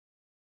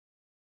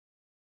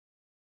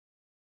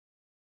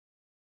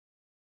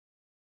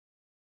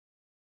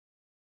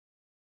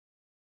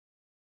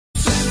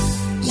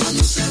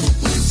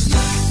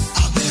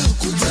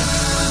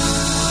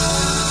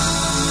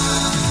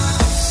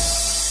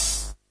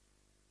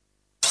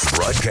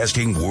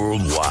Broadcasting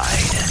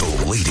worldwide.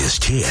 The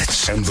latest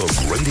hits and the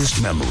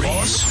greatest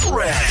memories.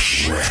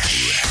 Fresh.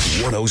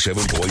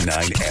 107.9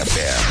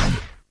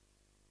 FM.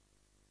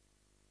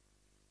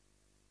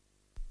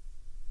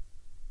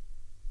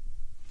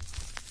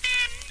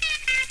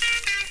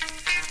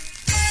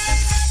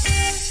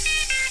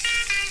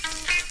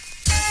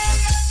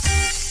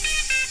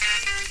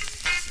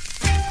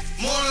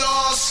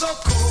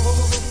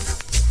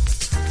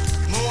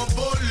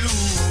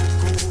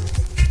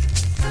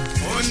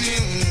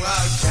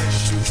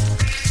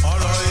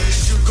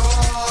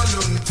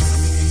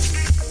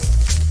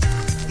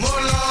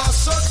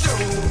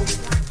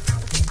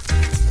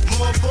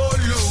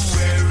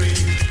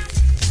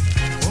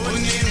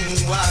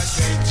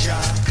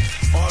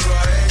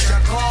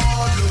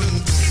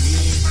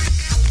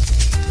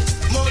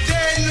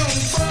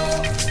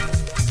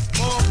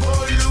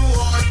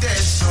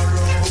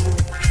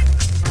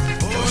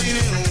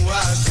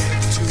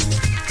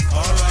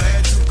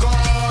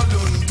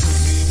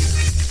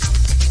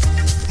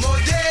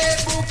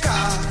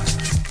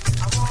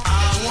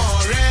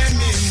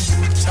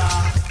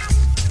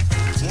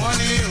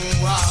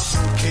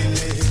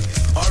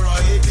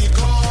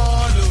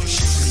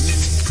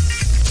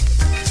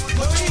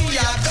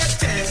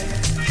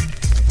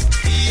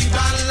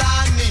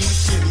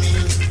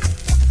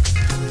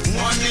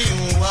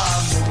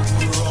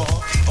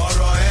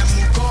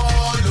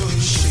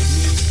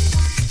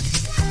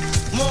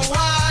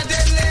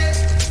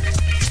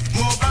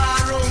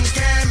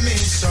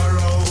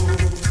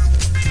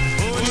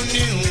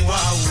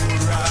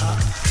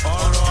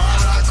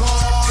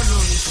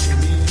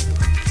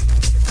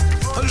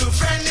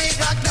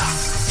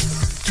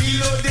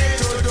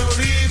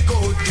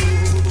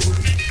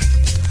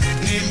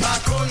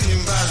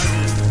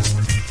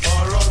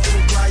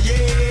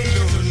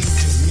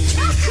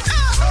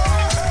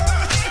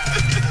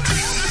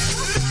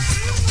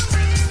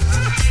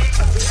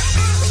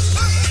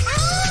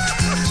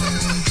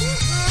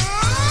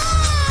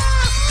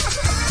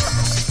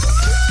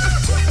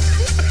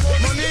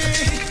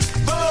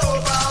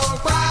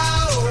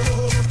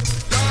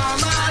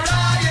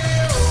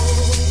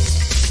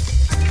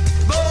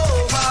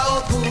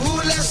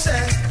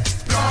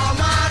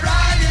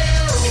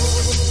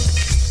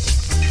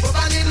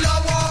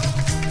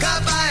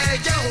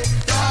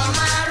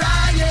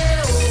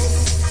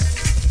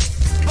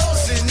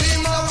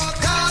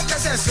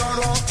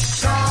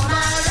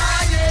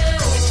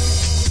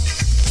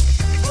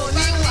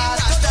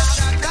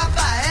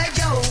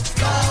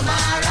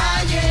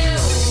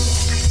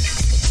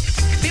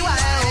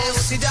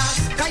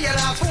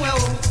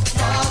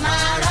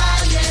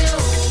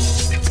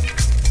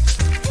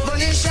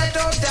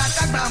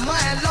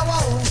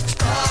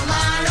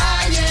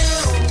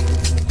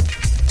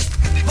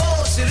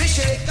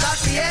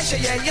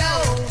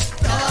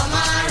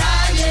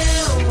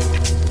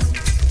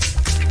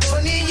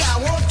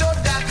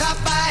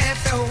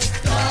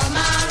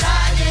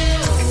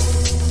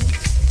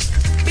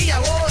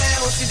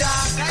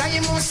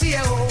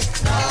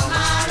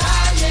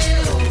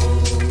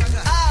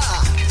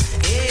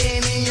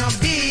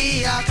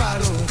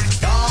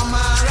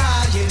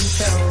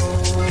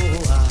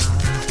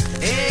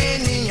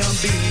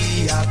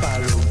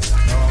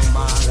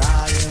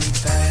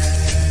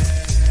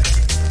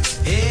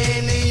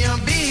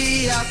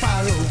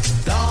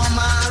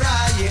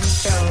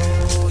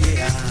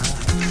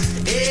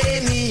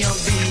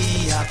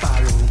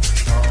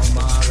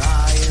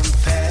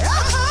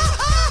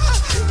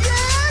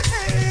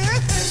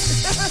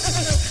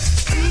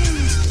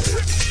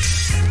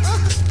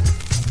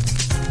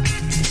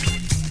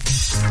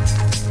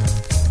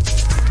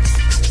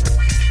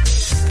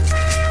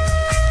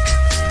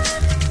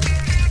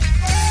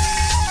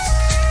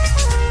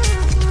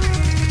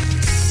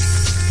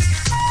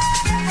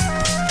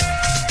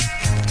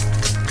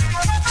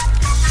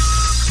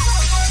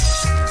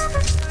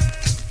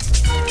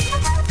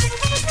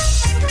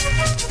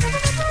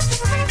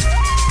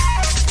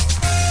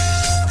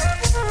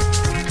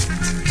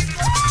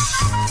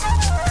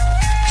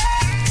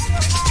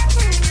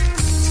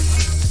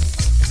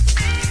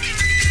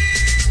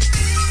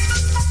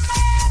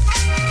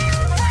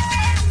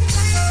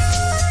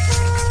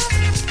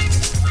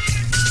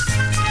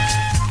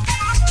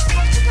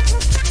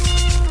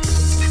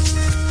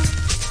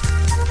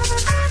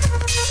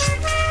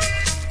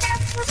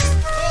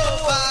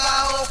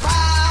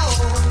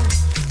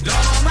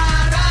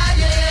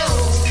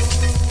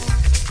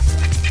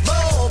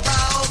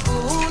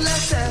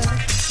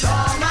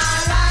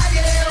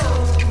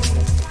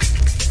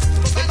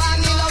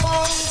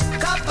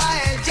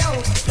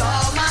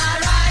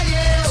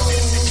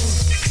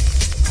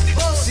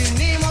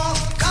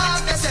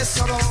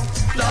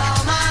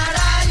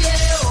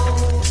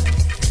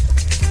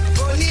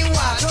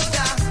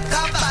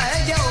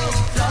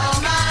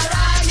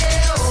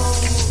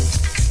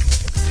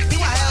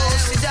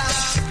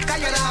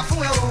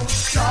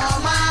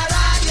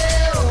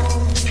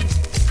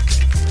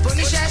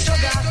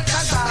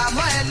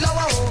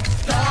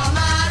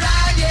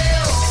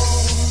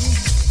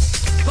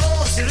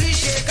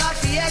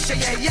 ṣe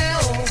yẹ̀yẹ́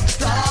o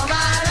lọ́ọ́ máa.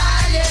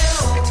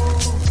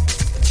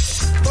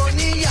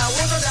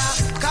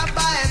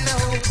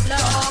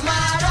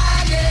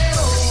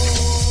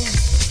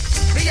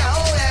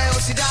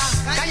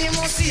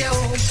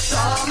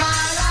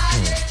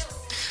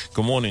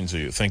 Good morning to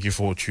you. Thank you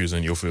for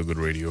choosing your Feel Good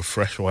Radio,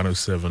 Fresh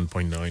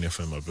 107.9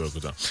 FM at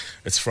Bogota.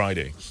 It's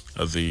Friday,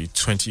 the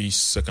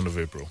 22nd of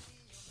April,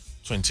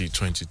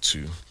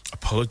 2022.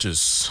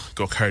 Apologies,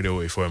 got carried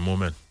away for a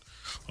moment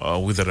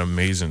with that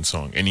amazing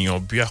song.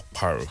 Eniyan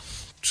Biaparo,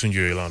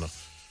 Tunji Ilana,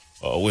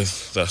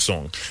 with that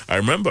song. I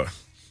remember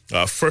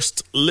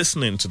first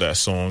listening to that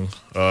song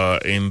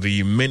in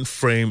the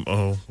mainframe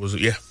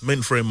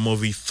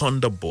movie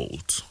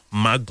Thunderbolt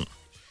Magnum.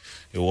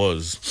 It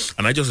was,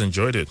 and I just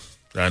enjoyed it.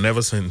 And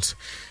ever since,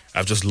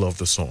 I've just loved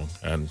the song,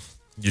 and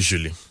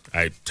usually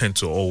I tend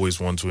to always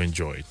want to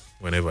enjoy it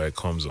whenever it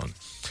comes on.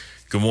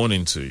 Good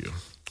morning to you.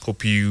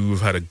 Hope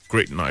you've had a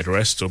great night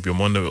rest. Hope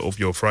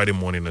your Friday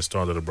morning has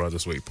started the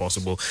brightest way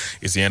possible.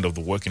 It's the end of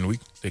the working week.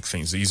 Take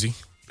things easy.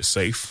 Be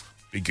safe.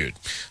 Be good.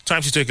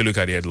 Time to take a look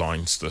at the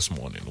headlines this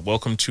morning.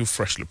 Welcome to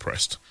Freshly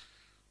Pressed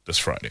this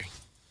Friday.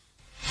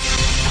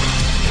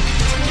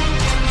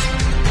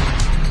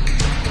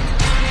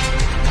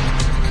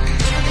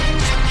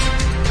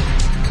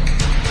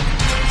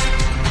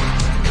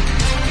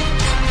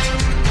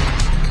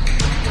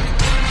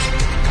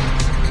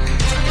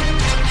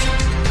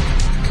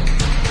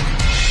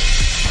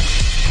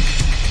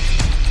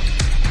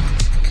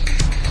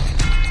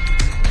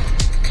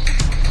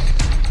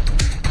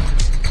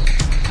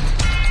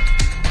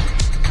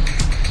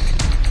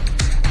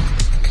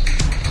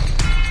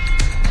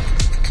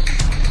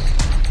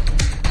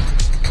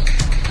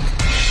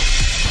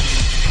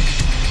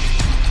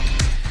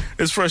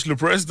 It's Freshly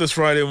Pressed this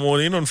Friday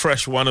morning on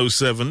Fresh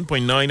 107.9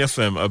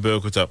 FM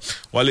Abeokuta.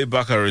 Wale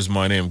Bakar is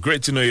my name.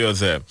 Great to know you're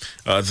there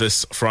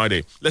this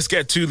Friday. Let's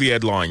get to the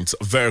headlines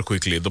very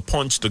quickly. The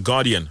Punch, The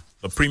Guardian,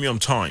 The Premium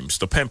Times,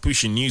 the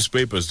pen-pushing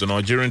newspapers, the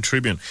Nigerian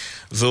Tribune.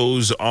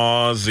 Those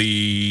are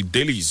the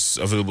dailies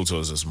available to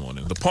us this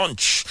morning. The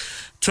Punch,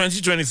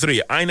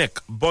 2023, INEC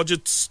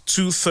budgets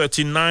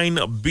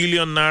 239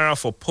 billion naira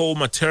for poll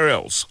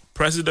materials.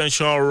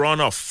 Presidential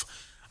runoff.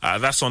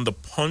 That's on The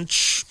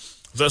Punch.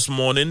 This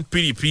morning,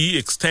 PDP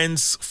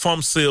extends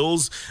farm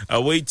sales,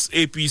 awaits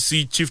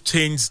APC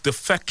chieftains'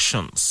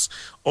 defections.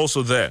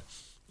 Also there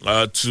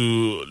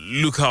to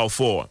look out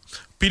for.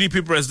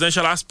 PDP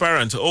presidential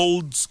aspirant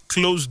holds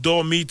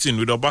closed-door meeting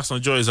with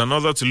Obasanjo is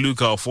another to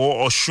look out for.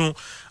 Oshun,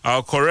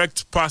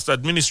 correct past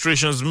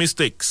administration's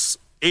mistakes.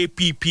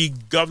 APP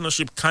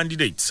governorship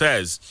candidate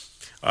says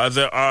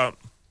there are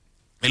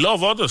a lot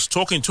of others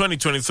talking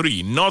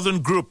 2023.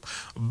 Northern Group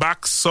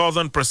backs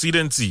Southern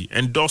presidency,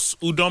 endorse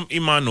Udom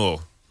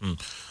Emmanuel.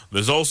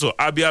 There's also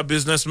Abia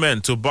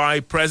businessmen to buy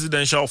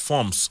presidential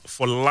forms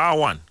for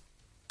Lawan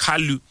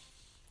Kalu.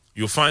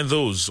 You'll find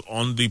those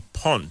on The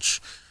Punch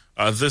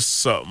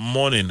this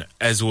morning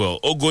as well.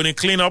 Ogoni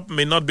cleanup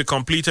may not be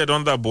completed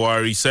under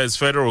Buhari, says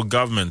federal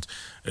government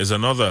is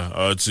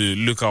another to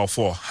look out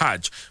for.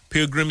 Hajj,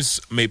 pilgrims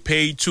may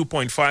pay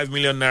 2.5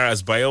 million naira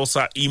as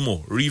Bayelsa,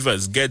 Imo,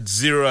 Rivers get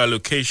zero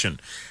allocation.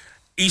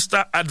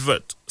 Easter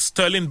advert,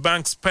 Sterling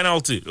Bank's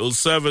penalty will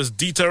serve as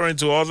deterrent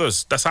to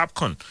others. That's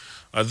APCON.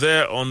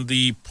 There on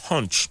The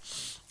Punch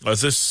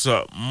this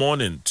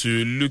morning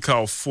to look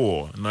out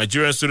for.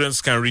 Nigerian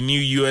students can renew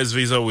U.S.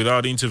 visa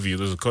without interview.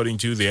 This according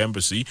to the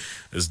embassy.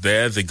 Is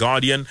there. The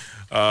Guardian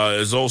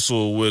is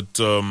also with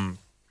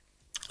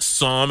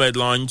some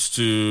headlines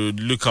to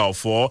look out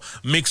for.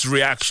 Mixed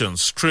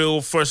reactions.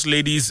 Trill First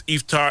Lady's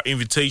iftar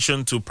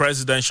invitation to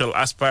presidential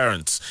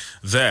aspirants.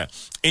 There.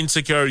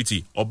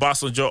 Insecurity.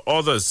 Obasanjo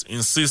others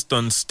insist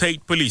on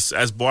state police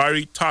as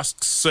Buhari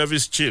tasks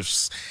service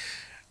chiefs.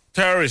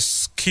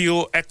 Terrorists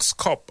kill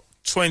ex-cop.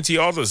 20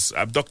 others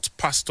abduct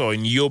pastor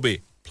in Yobe,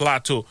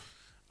 Plateau.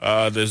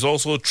 There's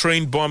also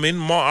train bombing.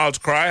 More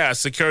outcry as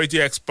security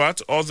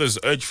expert. Others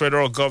urge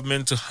federal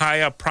government to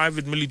hire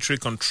private military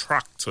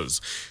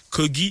contractors.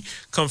 Kogi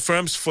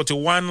confirms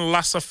 41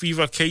 Lassa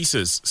fever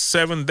cases.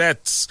 7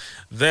 deaths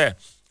there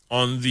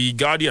on The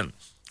Guardian.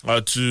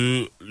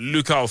 To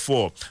look out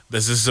for.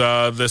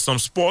 There's some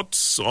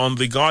sports on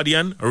The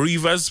Guardian.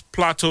 Rivers,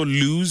 Plateau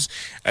lose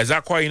as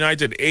Aqua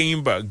United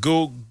aim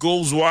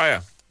goals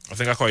wire. I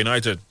think Aqua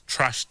United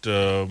trashed.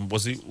 Who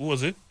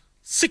was it?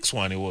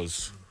 6-1. It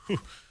was.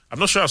 I'm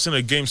not sure I've seen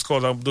a game score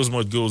those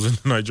much goals in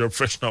the Nigeria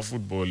Professional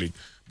Football League,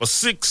 but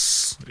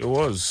 6 it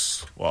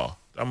was. Wow,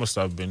 that must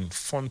have been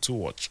fun to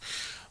watch.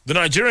 The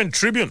Nigerian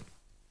Tribune.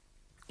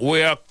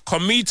 We are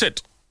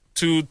committed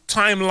to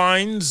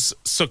timelines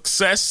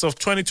success of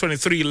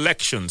 2023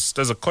 elections.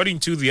 That's according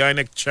to the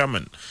INEC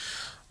chairman.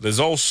 There's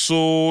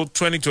also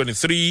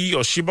 2023,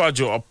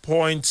 Oshibajo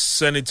appoints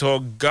Senator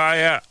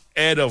Gaya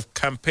head of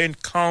campaign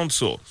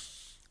council.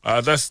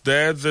 That's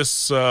there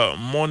this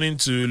morning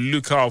to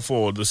look out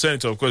for. The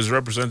senator, of course,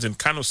 representing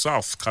Kano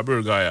South,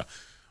 Kabir Gaya,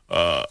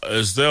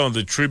 is there on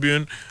the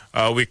Tribune.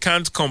 We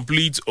can't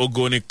complete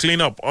Ogoni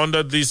cleanup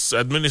under this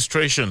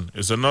administration.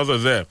 Is another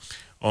there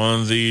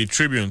on the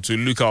Tribune to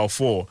look out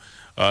for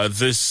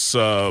this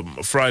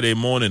Friday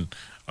morning.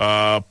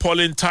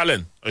 Pauline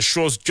Talent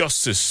assures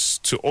justice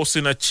to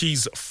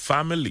Osinachi's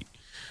family.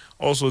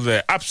 Also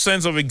there,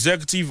 absence of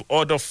Executive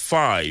Order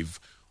 5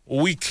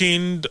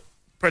 weakened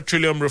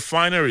petroleum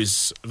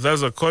refineries.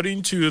 That's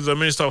according to the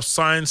Minister of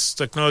Science,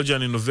 Technology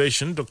and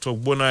Innovation, Dr.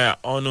 Bonaya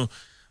Onu,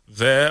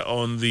 there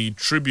on the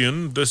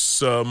Tribune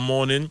this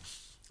morning.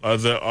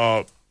 There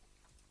are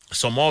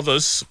some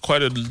others,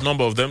 quite a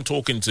number of them,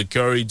 talking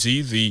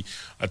security, the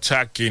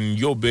attack in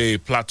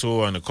Yobe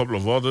Plateau and a couple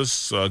of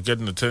others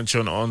getting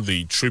attention on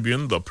the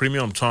Tribune. The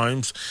Premium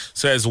Times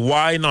says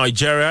why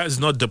Nigeria is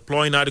not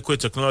deploying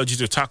adequate technology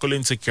to tackle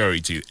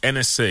insecurity.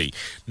 NSA,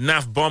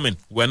 NAF bombing.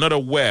 We're not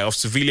aware of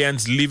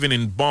civilians living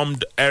in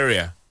bombed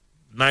area.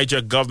 Niger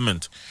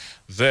government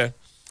there.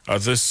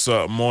 This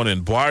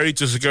morning, Buhari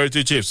to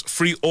security chiefs,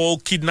 free all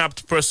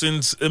kidnapped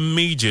persons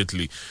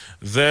immediately.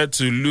 There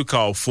to look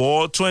out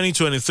for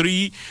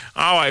 2023,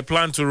 how I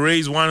plan to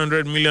raise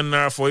 100 million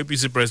naira for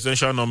APC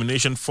presidential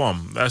nomination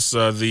form. That's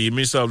the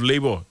Minister of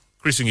Labour,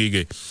 Chris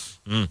Ngige,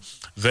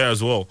 there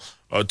as well.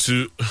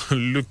 To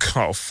look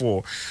out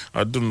for.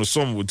 I don't know,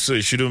 some would say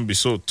it shouldn't be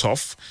so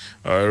tough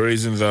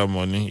raising that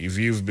money. If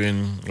you've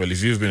been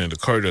in the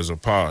corridors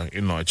of power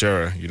in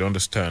Nigeria, you'd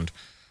understand.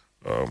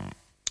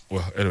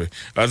 Well, anyway,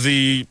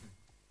 the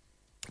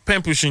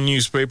pen pushing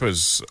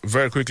newspapers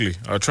very quickly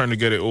are trying to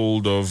get a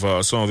hold of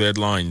some of the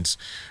headlines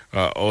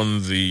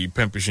on the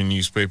pen pushing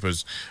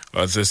newspapers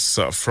this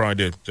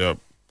Friday. There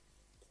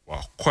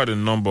are quite a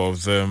number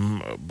of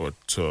them, but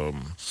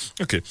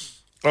okay.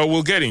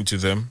 We'll get into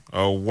them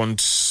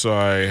once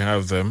I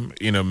have them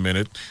in a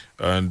minute,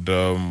 and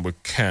we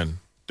can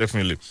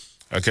definitely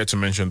get to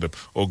mention them.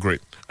 Oh,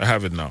 great. I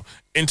have it now.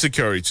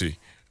 Insecurity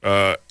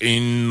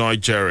in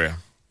Nigeria.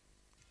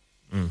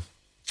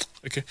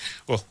 Okay,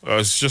 well,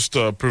 it's just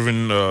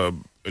proving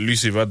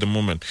elusive at the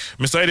moment.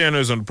 Mr. Idiano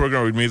is on the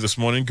program with me this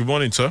morning. Good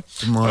morning, sir.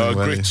 Good morning.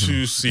 Great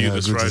to see you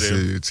this good Friday. To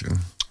see you too.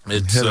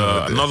 It's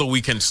another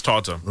weekend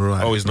starter.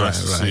 Right, always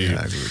nice to see you.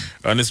 Yeah,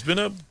 and it's been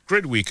a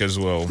great week as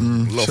well. A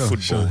lot of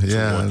football to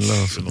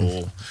watch and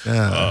all.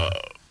 Yeah.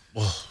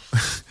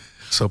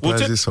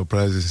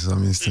 Surprises,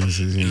 some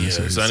instances.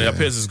 Yes, and it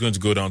appears it's going to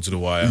go down to the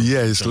wire.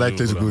 Yeah, it's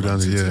likely to go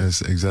down.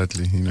 Yes,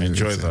 exactly. I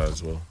enjoy that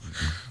as well.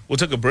 We'll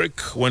take a break.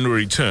 When we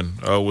return,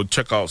 we'll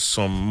check out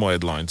some more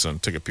headlines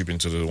and take a peep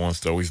into the ones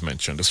that we've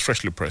mentioned. It's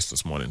freshly pressed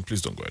this morning.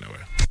 Please don't go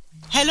anywhere.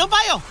 Hello,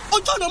 Bayo.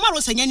 Ojo no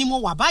maro se yen ni mo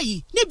wa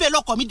bayi. Níbẹ̀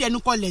lọkọ mi dẹnu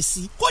kọlẹ̀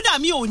sí. Kódà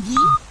mi ò ní.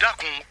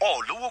 Dákun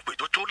lówó pé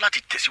tó láti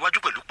tẹ̀síwájú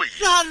pẹ̀lú pé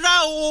yìí.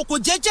 Rárá o, kò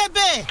jẹ́jẹ́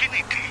bẹ́ẹ̀. Kí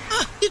nìdí?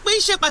 Ìpè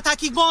yìí ṣe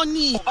pàtàkì gan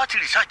ni. Ó bá ti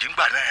research ń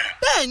gbà náà.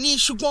 Bẹ́ẹ̀ ni,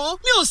 ṣùgbọ́n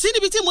mi ò sí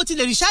níbi tí mo ti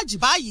lè research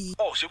báyìí.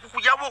 Ó ṣe kúkú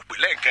yáwó pè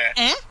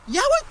lẹ́ǹkẹ́.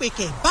 Yáwó ìpè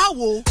kẹ̀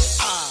báwo?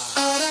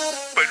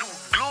 Pẹ̀lú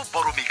Glow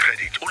Borrow Me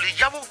Credit, o lè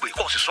yáwó pè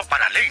kó o sì san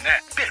padà lẹ́yìn náà.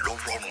 Bẹ́ẹ̀ ló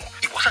rọrùn.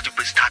 Ìwọ sá ti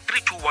pè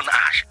 *321#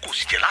 kó o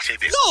sì jẹ́ láṣẹ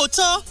bẹ́ẹ̀.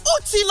 Lóòótọ́, ó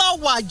ti lọ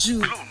wà jù.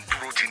 Glow ń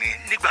dúró ti ní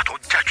nígbà tó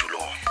jà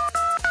jùlọ.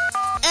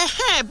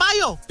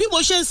 Báyọ̀, bí mo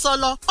ṣe ń sọ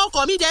lọ,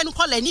 ọkọ mi dẹnu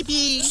kọlẹ̀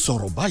níbi.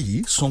 Sọ̀rọ̀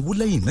báyìí, sanwó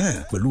lẹ́yìn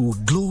náà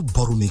pẹ̀lú Glow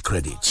Borrow Me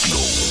Credit.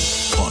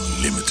 Glow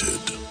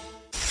Unlimited.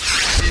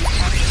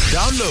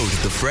 Download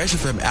the Fresh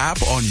FM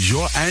app on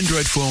your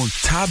Android phone,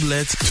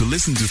 tablet to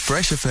listen to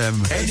Fresh FM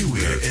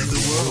anywhere in the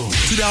world.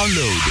 To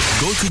download,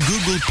 go to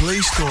Google Play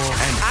Store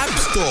and App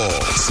Store.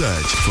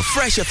 Search for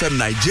Fresh FM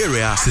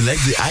Nigeria,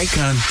 select the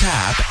icon,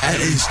 tap,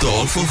 and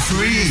install for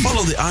free.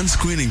 Follow the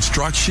on-screen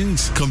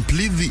instructions,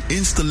 complete the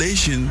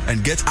installation,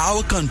 and get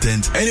our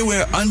content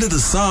anywhere under the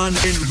sun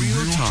in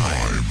real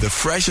time. The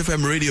Fresh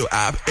FM radio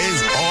app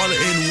is all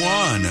in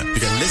one. You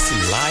can listen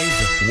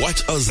live,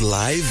 watch us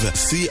live,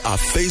 see our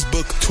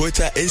Facebook,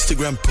 Twitter,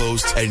 Instagram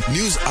posts, and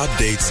news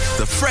updates.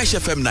 The Fresh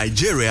FM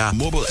Nigeria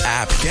mobile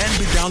app can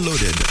be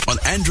downloaded on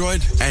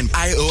Android and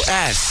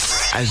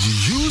iOS. As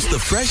you use the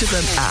Fresh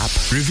FM app,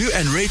 review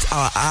and rate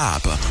our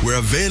app. We're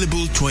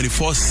available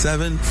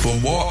 24/7 for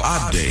more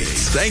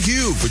updates. Thank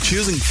you for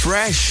choosing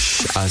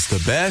Fresh as the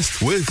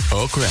best with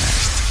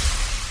Oakrest.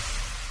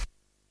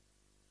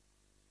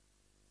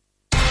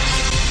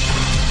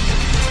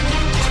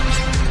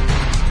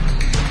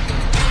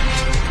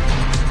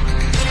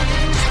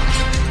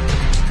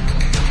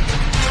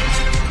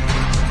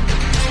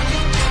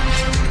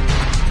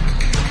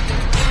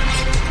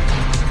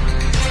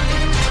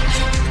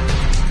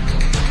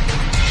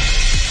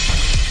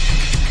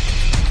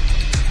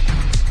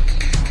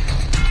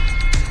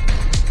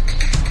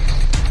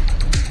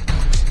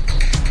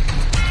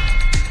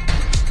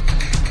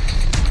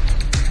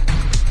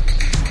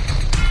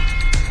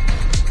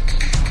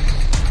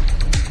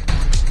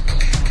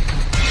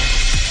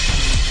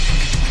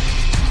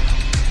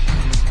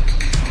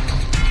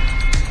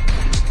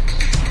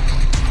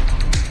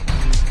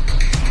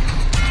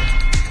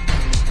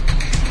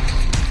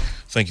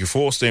 Thank you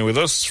for staying with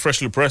us.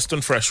 Freshly pressed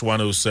on Fresh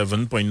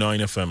 107.9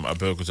 FM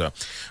Abeokuta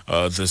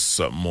this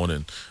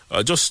morning.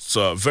 Just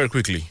very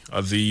quickly,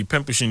 the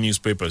pen pushing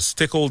newspapers,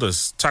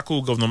 stakeholders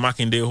tackle Governor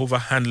Makinde over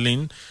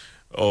handling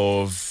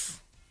of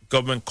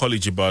Government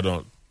College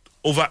Ibadan,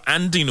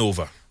 handing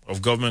over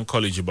of Government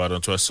College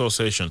Ibadan to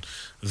association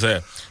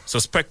there.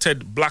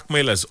 Suspected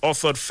blackmailers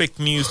authored fake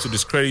news to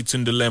discredit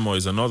Tindilemo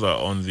is another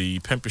on the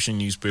pen pushing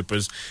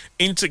newspapers.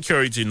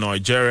 Insecurity in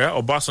Nigeria,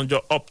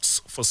 Obasanjo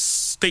opts for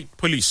state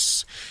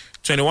police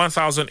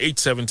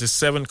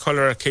 21,877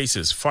 cholera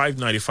cases,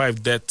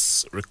 595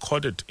 deaths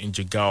recorded in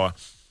Jigawa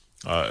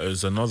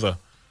is another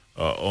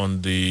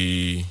on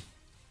the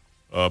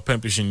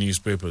Pembrokeshire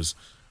newspapers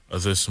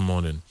this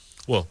morning.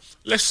 Well,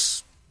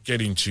 let's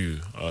get into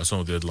some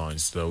of the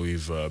headlines that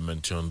we've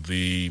mentioned.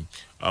 The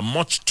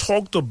much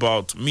talked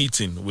about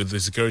meeting with the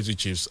security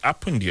chiefs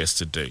happened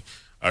yesterday.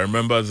 I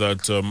remember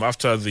that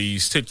after the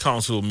State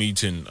Council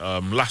meeting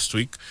last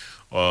week,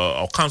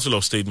 or Council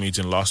of State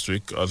meeting last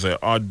week, there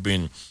had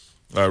been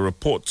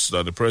reports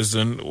that the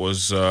president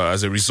was,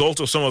 as a result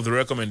of some of the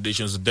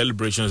recommendations, the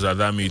deliberations at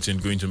that meeting,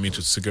 going to meet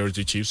with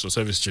security chiefs, or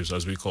service chiefs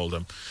as we call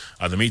them.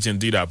 The meeting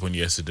did happen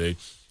yesterday,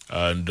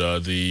 and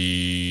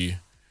the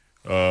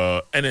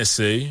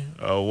NSA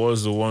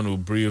was the one who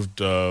briefed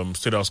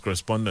State House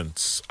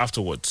correspondents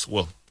afterwards.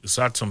 Well, it's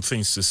had some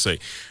things to say.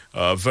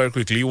 Very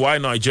quickly, why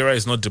Nigeria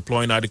is not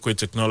deploying adequate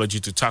technology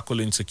to tackle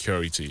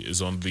insecurity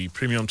is on the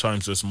Premium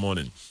Times this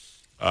morning.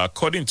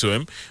 According to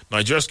him,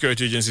 Nigerian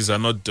security agencies are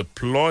not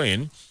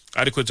deploying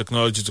adequate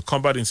technology to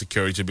combat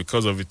insecurity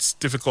because of its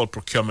difficult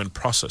procurement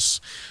process.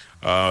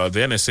 The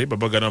NSA,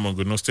 Babagana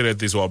Monguno, stated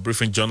this while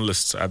briefing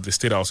journalists at the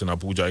State House in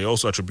Abuja. He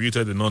also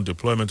attributed the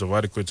non-deployment of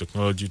adequate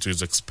technology to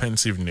its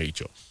expensive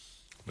nature.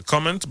 The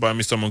comment by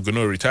Mr.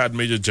 Monguno, retired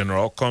Major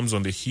General, comes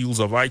on the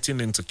heels of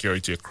heightened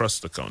insecurity across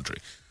the country.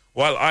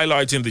 While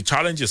highlighting the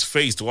challenges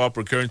faced while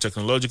procuring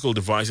technological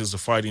devices to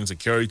fight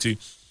insecurity,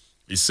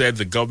 he said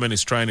the government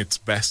is trying its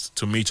best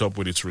to meet up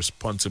with its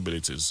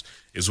responsibilities.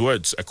 His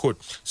words, I quote,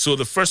 "So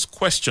the first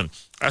question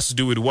has to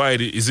do with why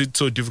is it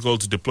so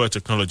difficult to deploy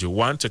technology?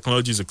 One,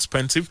 technology is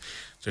expensive.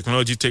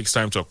 Technology takes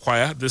time to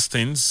acquire these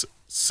things,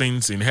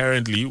 since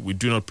inherently we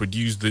do not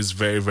produce this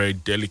very, very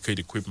delicate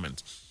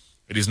equipment.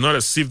 It is not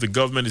as if the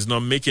government is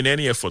not making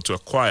any effort to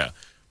acquire,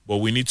 but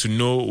we need to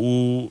know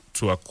who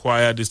to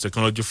acquire this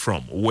technology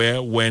from,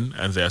 where, when,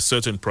 and there are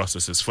certain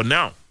processes. For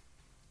now,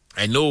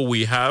 I know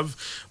we have,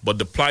 but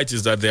the plight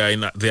is that they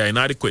are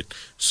inadequate.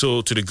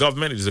 So to the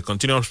government, it is a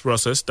continuous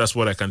process. That's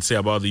what I can say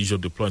about the issue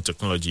of deploying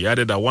technology." He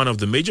added that one of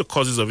the major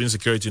causes of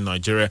insecurity in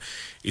Nigeria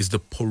is the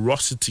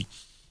porosity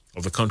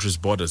of the country's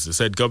borders. They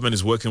said government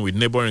is working with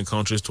neighboring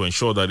countries to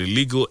ensure that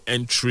illegal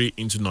entry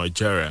into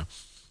Nigeria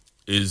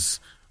is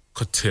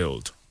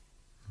curtailed.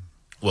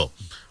 Well,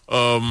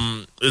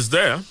 is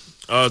there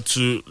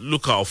to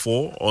look out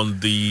for on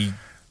the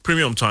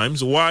Premium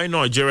Times why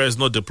Nigeria is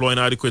not deploying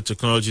adequate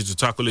technology to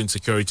tackle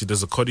insecurity.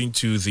 That's according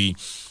to the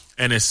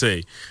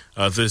NSA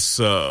this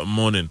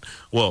morning.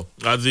 Well,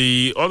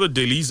 the other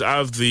dailies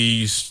have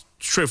the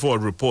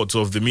straightforward reports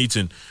of the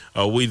meeting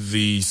with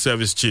the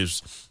service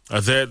chiefs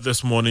there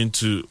this morning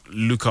to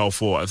look out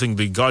for. I think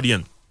the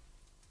Guardian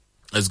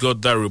has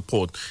got that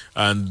report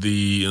and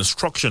the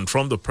instruction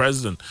from the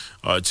president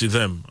to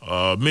them.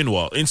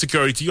 Meanwhile,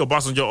 insecurity,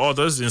 Obasanjo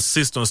orders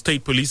insist on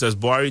state police as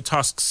Buhari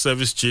tasks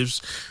service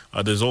chiefs.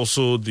 There's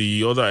also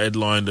the other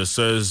headline that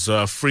says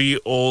free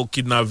all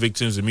kidnapped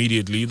victims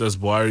immediately. That's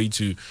Buhari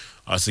to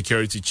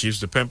security chiefs.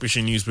 The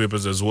Pembrokeshire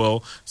newspapers as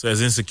well says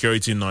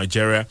insecurity in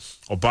Nigeria.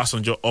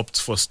 Obasanjo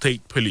opts for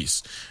state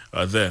police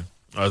there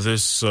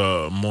this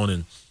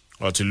morning.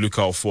 To look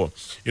out for.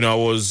 You know, I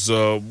was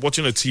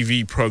watching a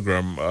TV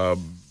program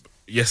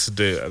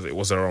yesterday. It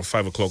was around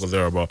 5 o'clock or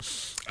thereabout,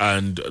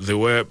 and they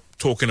were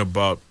talking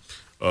about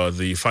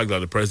the fact that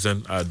the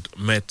president had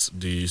met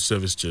the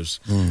service chiefs.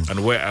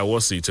 And where I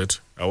was seated,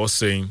 I was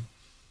saying,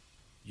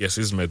 yes,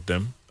 he's met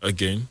them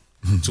again.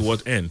 To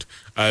what end?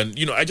 And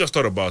you know, I just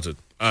thought about it,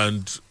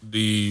 and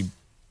the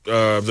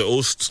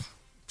host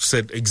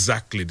said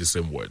exactly the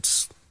same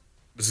words.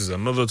 This is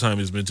another time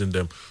he's meeting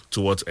them.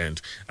 To what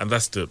end? And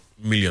that's the $1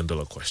 million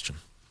question.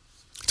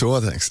 To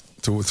what end?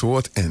 To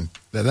what end?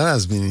 That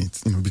has been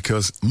it. You know,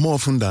 because more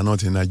often than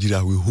not in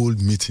Nigeria, we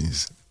hold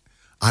meetings,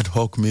 ad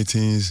hoc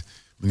meetings,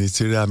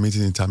 ministerial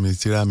meetings,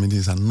 interministerial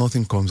meetings, and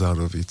nothing comes out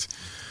of it.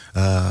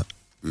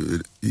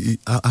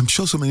 I'm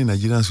sure so many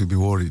Nigerians will be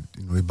worried,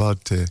 you know,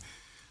 about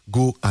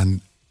go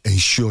and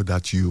ensure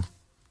that you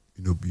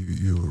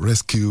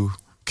rescue,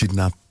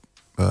 kidnap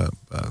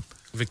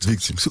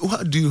victims. So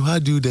how do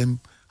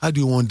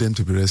you want them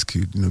to be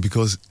rescued? You know,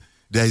 because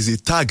there is a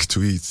tag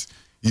to it.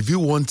 If you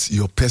want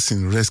your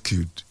person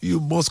rescued, you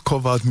must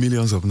cover out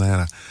millions of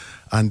naira.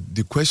 And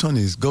the question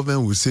is,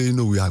 government will say,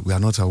 no, we are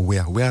not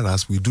aware.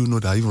 Whereas we do know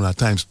that even at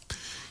times,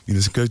 you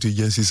know, security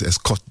agencies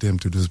escort them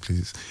to those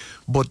places.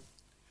 But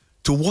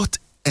to what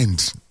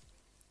end?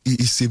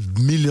 It's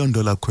 $1 million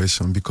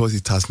question because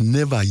it has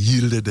never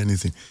yielded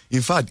anything.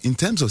 In fact, in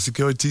terms of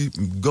security,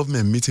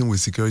 government meeting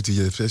with security,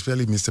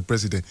 especially Mr.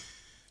 President,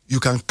 you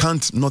can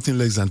count nothing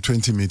less than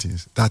 20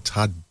 meetings that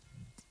had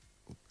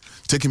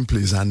taken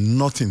place and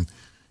nothing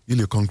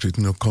really concrete,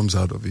 you know, comes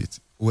out of it.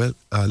 Well,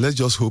 let's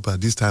just hope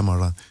at this time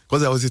around.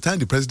 Because there was a time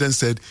the president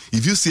said,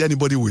 if you see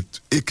anybody with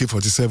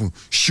AK-47,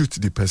 shoot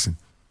the person.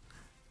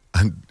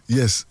 And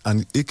yes,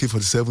 and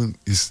AK-47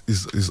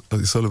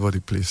 is all over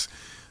the place.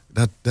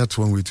 That's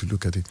one way to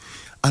look at it.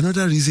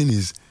 Another reason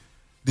is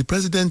the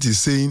president is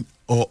saying,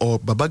 or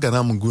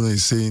Babagana Monguno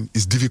is saying,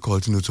 it's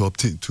difficult, you know,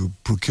 to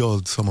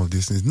procure some of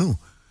these things. No,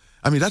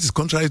 I mean, that is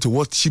contrary to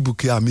what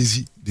Chibuke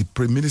Amizi, the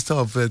Prime Minister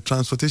of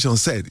Transportation,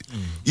 said.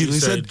 He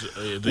said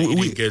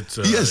we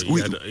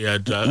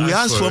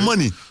asked for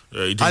money,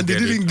 and they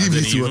didn't give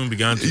it. He even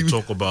began to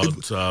talk about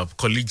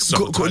colleagues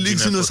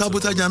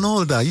sabotage and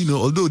all that.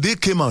 Although they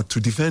came out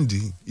to defend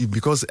it,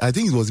 because I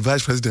think it was the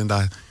Vice President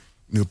that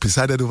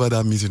presided over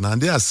that meeting,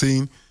 and they are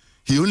saying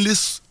he only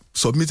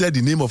submitted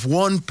the name of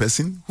one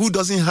person who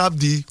doesn't have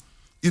the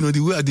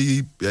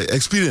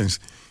experience.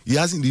 He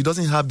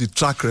doesn't have the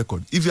track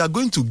record. If you are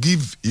going to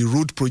give a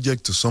road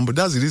project to somebody,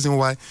 that's the reason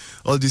why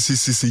all this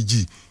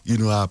CCG,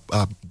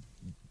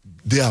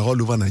 they are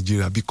all over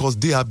Nigeria, because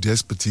they have the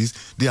expertise,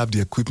 they have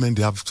the equipment,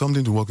 they have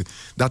something to work with.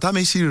 That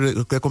time she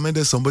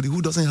recommended somebody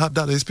who doesn't have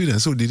that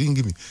experience, so they didn't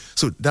give me.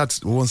 So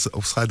that's one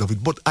side of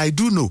it. But I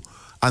do know,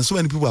 and so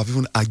many people have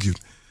even argued,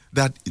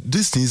 that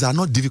these things are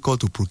not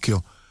difficult to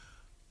procure.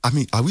 I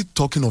mean, are we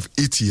talking of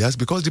 8 years?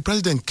 Because the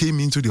president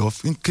came into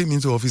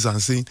office and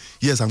saying,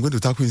 yes, I'm going to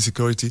tackle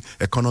insecurity,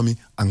 economy,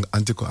 and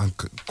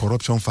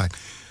corruption fight.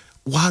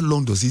 How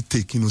long does it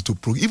take, to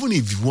procure? Even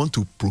if you want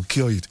to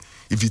procure it,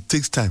 if it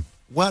takes time,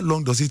 how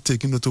long does it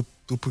take, to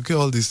procure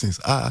all these things?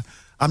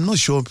 I'm not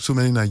sure so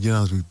many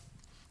Nigerians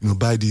will,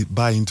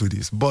 buy into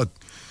this. But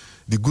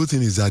the good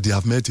thing is that they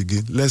have met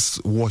again.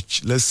 Let's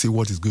watch. Let's see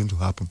what is going to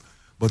happen.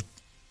 But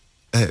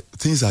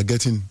things are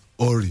getting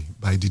awry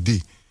by the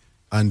day.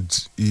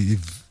 And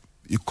if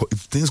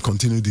things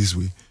continue this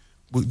way,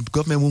 the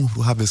government won't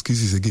have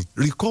excuses again.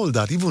 Recall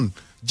that even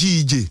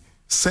GEJ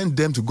sent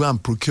them to go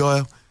and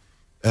procure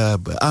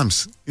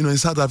arms, in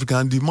South Africa,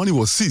 and the money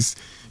was seized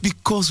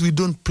because we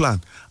don't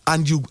plan.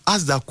 And you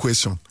ask that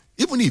question,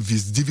 even if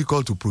it's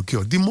difficult to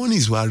procure, the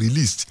monies were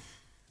released.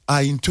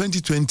 In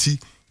 2020,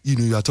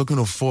 you are talking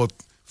of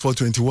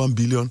 421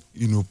 billion,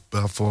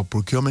 for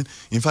procurement.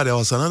 In fact, there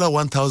was another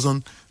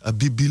 1,000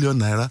 billion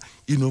naira,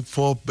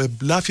 for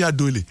Lafia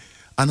Dole.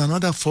 And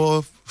another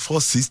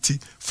 460,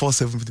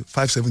 470,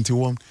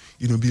 571,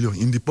 billion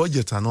in the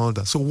budget and all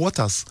that. So what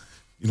has,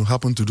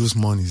 happened to those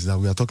monies that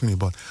we are talking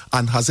about?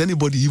 And has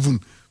anybody even,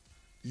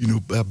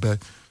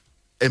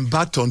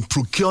 embarked on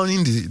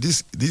procuring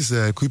this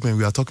equipment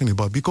we are talking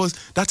about? Because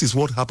that is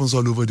what happens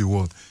all over the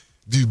world.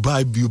 You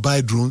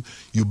buy drones,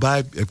 you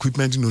buy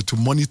equipment, to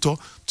monitor,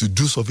 to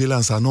do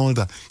surveillance and all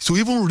that. So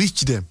even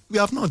reach them, we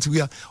have not.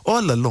 We are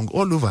all along,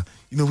 all over.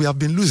 We have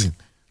been losing.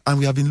 And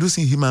we have been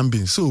losing human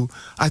beings. So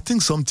I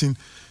think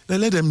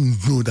let them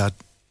know that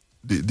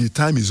the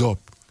time is up.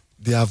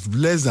 They have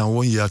less than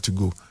 1 year to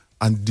go.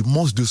 And they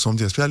must do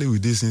something, especially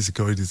with this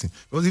insecurity thing.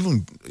 Because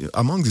even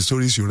among the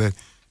stories you read,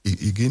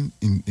 again,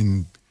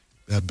 in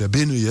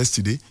Benue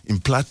yesterday, in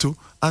Plateau,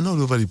 and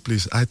all over the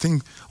place, I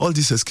think all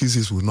these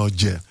excuses will not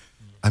gel.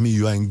 I mean,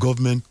 you are in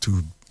government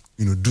to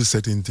do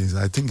certain things.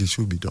 I think it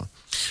should be done.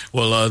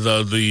 Well,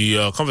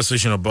 the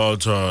conversation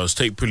about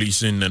state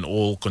policing and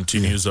all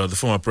continues. The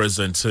former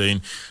president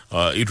saying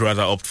he'd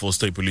rather opt for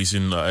state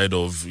policing ahead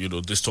of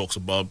this talks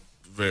about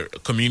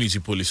community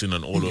policing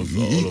and all of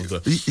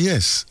that.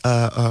 Yes,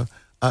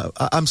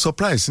 I'm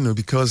surprised,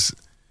 because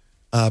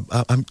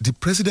the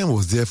president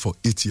was there for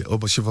 8 years.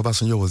 Olusegun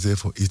Obasanjo was there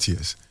for 8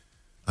 years.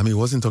 I mean, he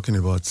wasn't talking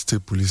about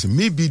state policing.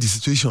 Maybe the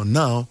situation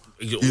now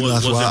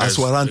has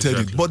warranted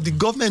it. But the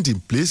government in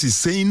place is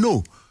saying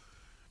no.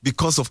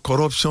 Because of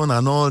corruption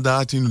and all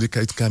that, they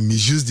can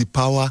misuse the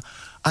power.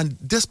 And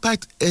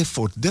despite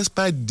effort,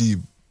 despite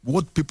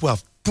what people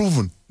have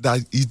proven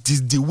that it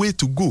is the way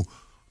to go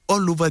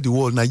all over the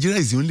world, Nigeria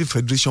is the only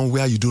federation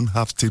where you don't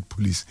have state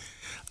police.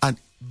 And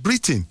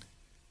Britain,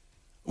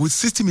 with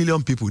 60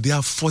 million people, they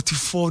have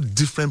 44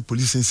 different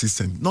policing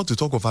systems. Not to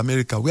talk of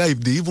America, where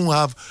if they even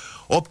have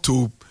up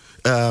to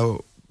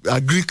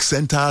Greek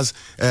centers,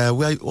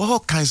 where all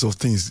kinds of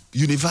things,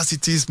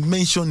 universities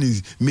mention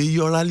is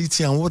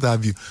mayoralty and what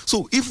have you.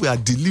 So if we are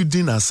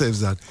deluding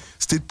ourselves that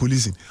state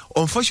policing,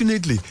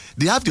 unfortunately,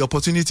 they have the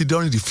opportunity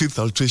during the fifth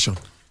alteration,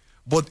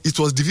 but it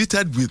was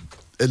defeated with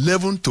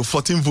 11 to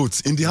 14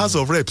 votes in the House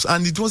of Reps,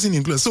 and it wasn't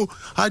included. So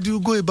how do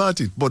you go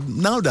about it? But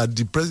now that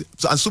the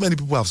president, and so many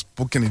people have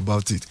spoken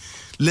about it,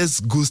 let's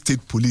go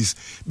state police,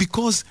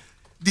 because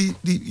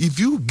if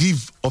you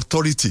give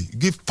authority,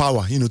 give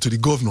power, to the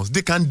governors,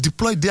 they can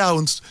deploy their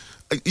own.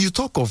 You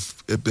talk of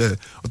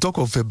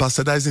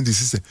bastardizing the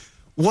system.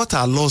 What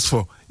are laws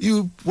for?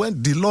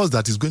 When the laws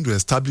that is going to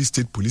establish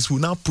state police will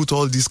now put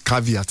all these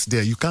caveats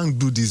there. You can't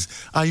do this,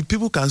 and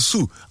people can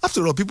sue.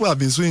 After all, people have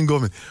been suing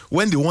government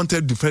when they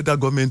wanted the federal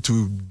government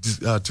to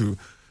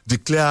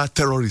declare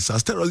terrorists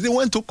as terrorists.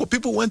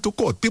 People went to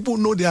court. People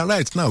know their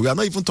rights now. We are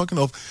not even talking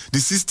of the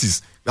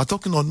 60s. We are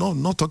talking of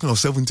not talking of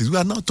 70s. We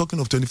are now talking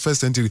of 21st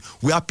century,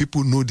 where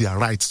people know their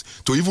rights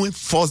to even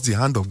force the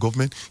hand of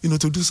government,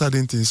 to do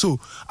certain things. So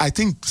I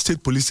think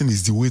state policing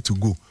is the way to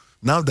go.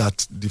 Now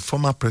that the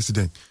former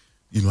president,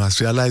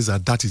 has realized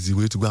that is the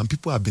way to go, and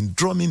people have been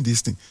drumming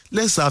this thing.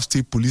 Let's have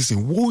state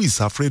policing. Who is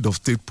afraid of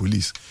state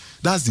police?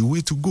 That's the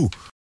way to go.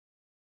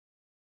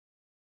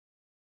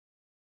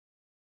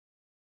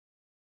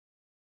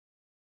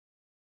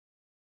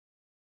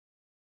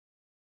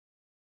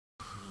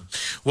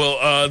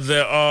 Well,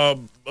 there are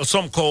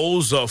some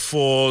calls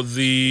for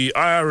the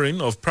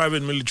hiring of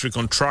private military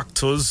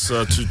contractors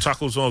to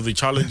tackle some of the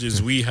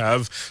challenges we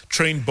have.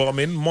 Train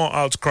bombing, more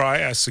outcry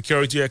as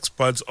security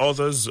experts.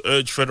 Others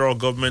urge federal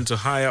government to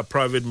hire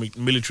private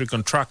military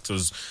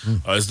contractors.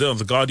 As there on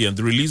The Guardian,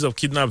 the release of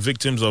kidnapped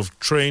victims of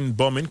train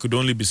bombing could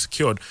only be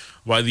secured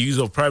by the use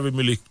of private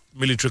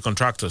military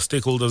contractors,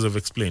 stakeholders have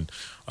explained.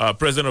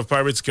 President of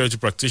Private Security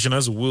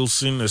Practitioners,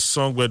 Wilson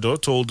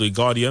Esongwedo, told The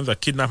Guardian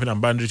that kidnapping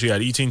and banditry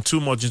had eaten too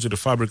much into the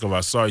fabric of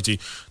our society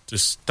to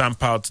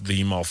stamp out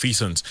the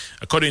malfeasance.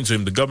 According to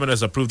him, the government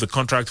has approved the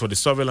contract for the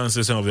surveillance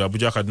system of the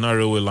Abuja-Kaduna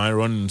railway line,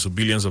 running into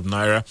billions of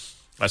naira.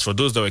 As for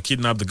those that were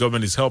kidnapped, the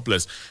government is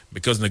helpless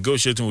because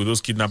negotiating with those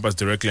kidnappers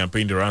directly and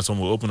paying the ransom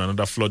will open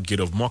another floodgate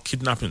of more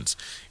kidnappings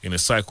in a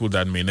cycle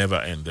that may never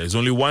end. There is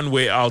only one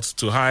way out: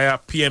 to hire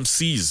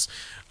PMCs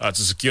to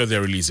secure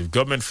their release. If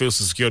government fails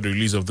to secure the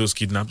release of those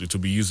kidnapped, it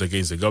will be used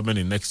against the government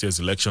in next year's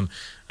election,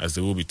 as they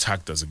will be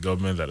tagged as a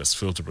government that has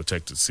failed to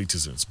protect its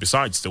citizens.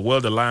 Besides, the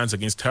World Alliance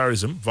Against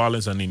Terrorism,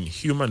 Violence and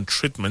Inhuman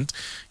Treatment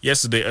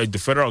yesterday urged the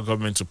federal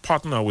government to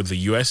partner with the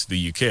US,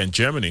 the UK and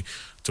Germany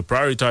to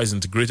prioritize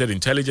integrated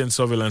intelligence,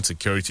 surveillance,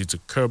 security to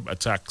curb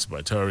attacks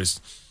by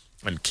terrorists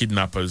and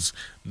kidnappers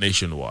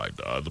nationwide.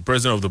 The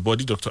president of the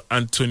body, Dr.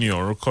 Antonio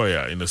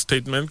Rokoya, in a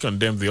statement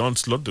condemned the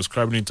onslaught,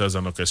 describing it as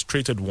an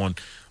orchestrated one,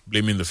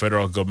 blaming the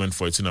federal government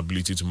for its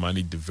inability to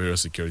manage the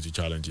various security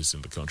challenges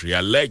in the country. He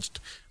alleged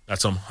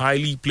that some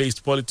highly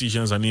placed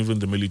politicians and even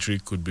the military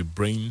could be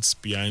brains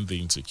behind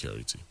the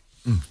insecurity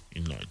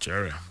in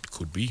Nigeria. It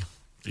could be,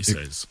 he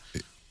says.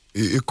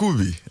 It could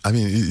be. I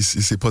mean,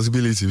 it's a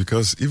possibility,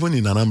 because even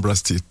in Anambra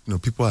State,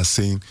 people are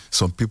saying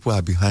some people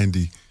are behind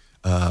the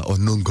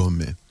unknown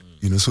gunmen.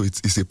 So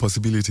it's a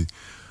possibility.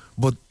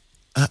 But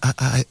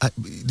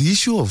the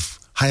issue of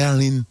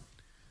hiring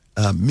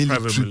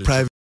military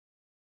private.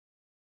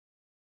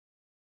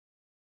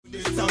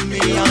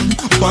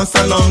 Once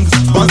along,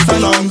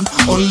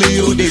 only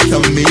you did to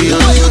me. You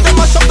the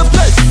mash up the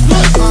place.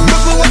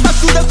 Never want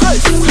to the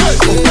place.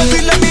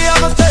 Baby, let me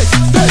have a taste.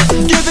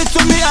 Give it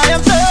to me, I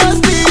am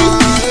thirsty.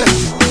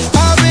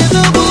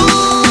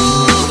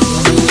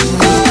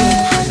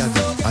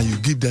 And you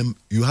give them,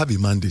 you have a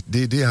mandate.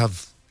 They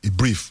have a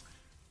brief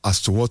as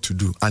to what to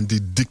do, and they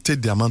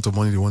dictate the amount of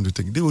money they want to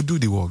take. They will do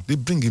the work. They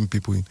bring in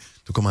people in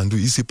to come and do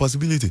it. It's a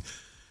possibility.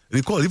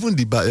 Recall, even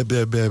the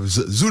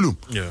Zulu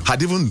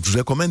had even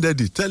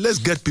recommended it. Let's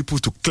get people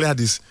to clear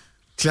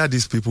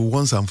these people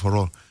once and for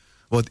all.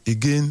 But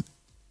again,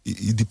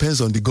 it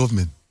depends on the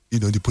government,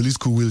 the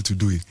political will to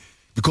do it.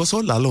 Because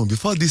all along,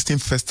 before this thing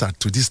festered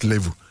to this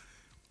level,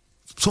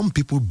 some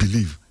people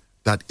believe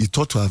that it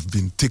ought to have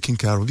been taken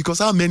care of. Because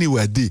how many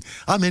were they?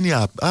 How many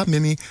are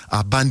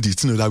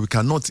bandits? That we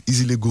cannot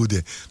easily go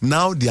there.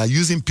 Now they are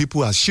using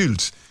people as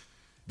shields.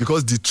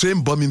 Because the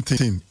train bombing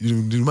thing,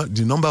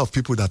 the number of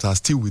people that are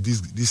still with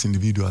these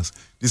individuals,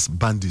 these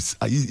bandits,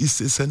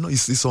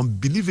 it's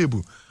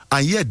unbelievable.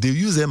 And yet they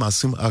use them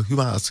as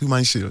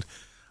human shield.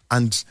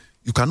 And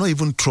you cannot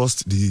even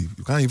trust the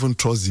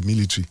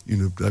military,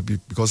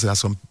 because there are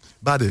some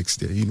bad eggs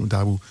there,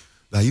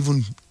 that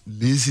even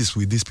liaises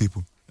with these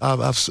people.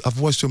 I've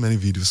watched so many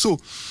videos. So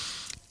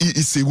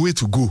it's a way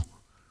to go,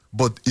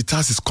 but it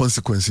has its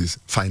consequences.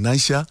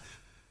 Financial,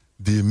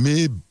 they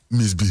may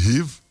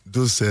misbehave.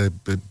 Those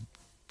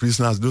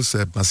prisoners, those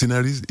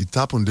mercenaries, it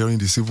happened during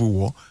the Civil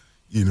War.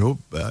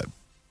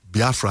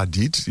 Biafra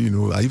did.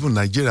 Even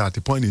Nigeria at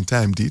a point in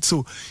time did.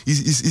 So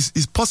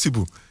it's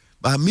possible,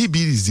 but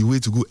maybe it is the way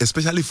to go,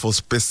 especially for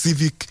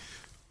specific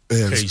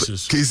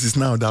cases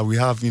now that we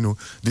have.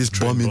 This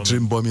train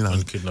bombing,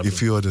 and a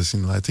few others.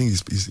 I think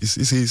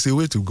it's a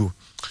way to go.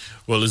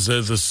 Well, is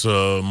there this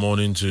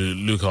morning to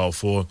look out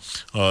for?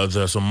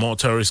 There's some more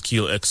terrorists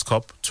kill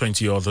ex-cop,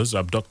 20 others,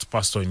 abduct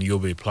pastor in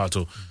Yobe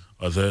Plateau.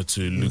 Are there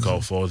to look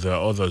out for. There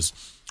are others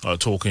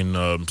talking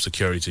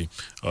security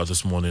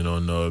this morning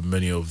on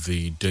many of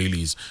the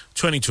dailies.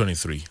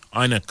 2023,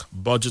 INEC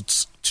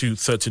budgets to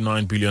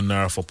 39 billion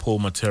naira for poll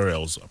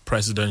materials.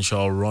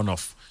 Presidential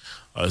runoff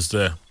is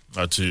there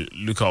to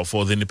look out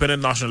for. The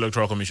Independent National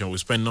Electoral Commission will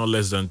spend no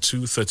less than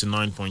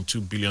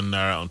 239.2 billion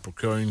naira on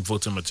procuring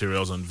voting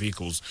materials and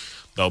vehicles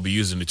that will be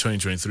used in the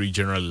 2023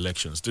 general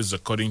elections. This is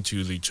according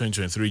to the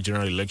 2023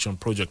 general election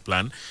project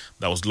plan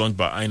that was launched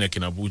by INEC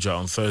in Abuja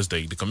on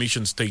Thursday. The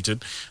commission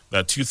stated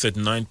that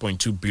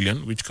 239.2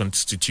 billion, which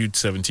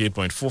constitutes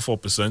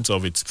 78.44%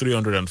 of its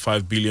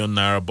 305 billion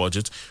naira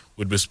budget,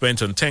 would be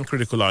spent on 10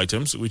 critical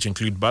items, which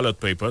include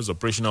ballot papers,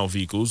 operational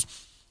vehicles,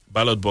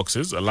 ballot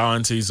boxes,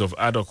 allowances of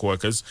ad hoc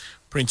workers,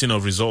 printing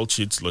of result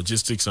sheets,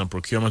 logistics, and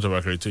procurement of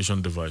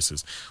accreditation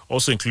devices.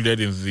 Also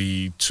included in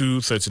the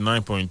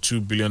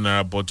 239.2 billion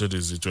naira budget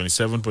is the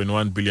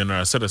 27.1 billion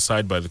naira set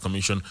aside by the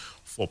Commission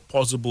for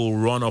possible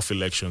runoff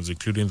elections,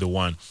 including the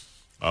one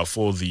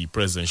for the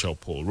presidential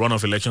poll.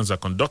 Runoff elections are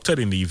conducted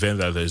in the event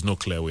that there is no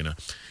clear winner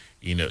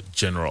in a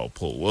general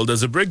poll. Well,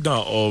 there's a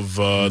breakdown of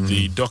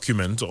the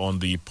document on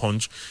the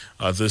Punch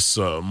this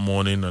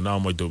morning and how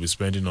much they'll be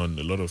spending on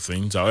a lot of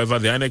things. However,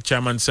 the INEC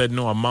chairman said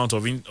no amount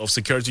of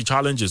security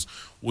challenges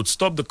would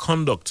stop the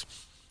conduct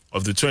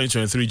of the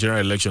 2023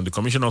 general election. The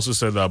commission also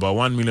said that about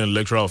 1 million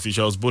electoral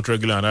officials, both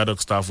regular and ad hoc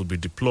staff, would be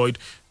deployed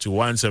to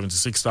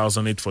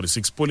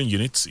 176,846 polling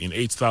units in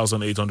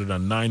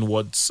 8,809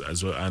 wards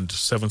as well, and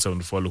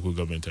 774 local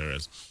government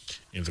areas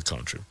in the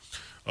country.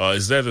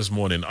 Is there this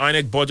morning.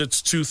 INEC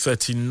budgets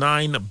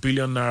 239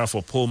 billion naira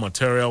for poll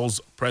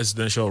materials,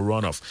 presidential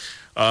runoff.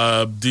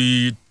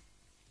 The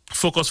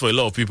focus for a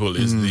lot of people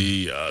is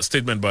the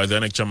statement by the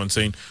INEC chairman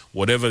saying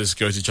whatever the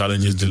security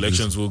challenges, the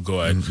elections will go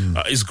ahead.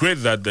 It's great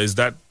that there's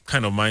that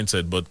kind of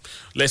mindset, but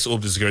let's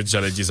hope the security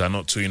challenges are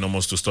not too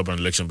enormous to stop an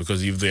election,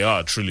 because if they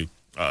are, truly,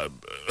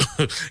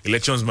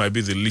 elections might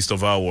be the least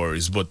of our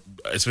worries. But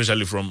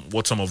especially from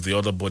what some of the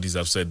other bodies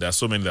have said, there are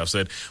so many that have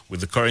said with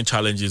the current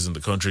challenges in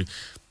the country,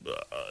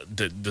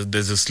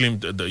 there's a slim,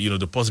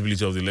 the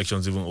possibility of the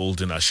elections even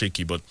holding are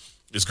shaky. But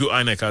it's good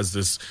INEC has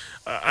this,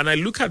 and I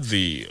look at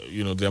the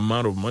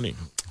amount of money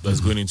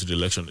that's going into the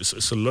election.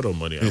 It's a lot of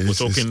money. We're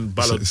talking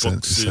ballot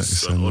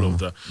boxes and all of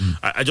that.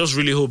 I just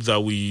really hope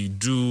that we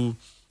do,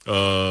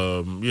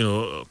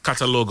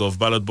 catalog of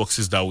ballot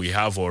boxes that we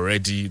have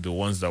already, the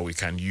ones that we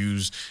can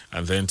use,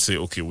 and then say,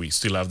 okay, we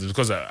still have this,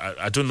 because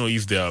I don't know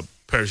if they are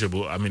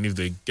perishable. I mean, if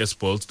they get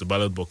spoiled, the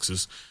ballot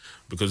boxes.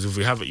 Because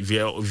if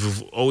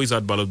you've always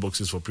had ballot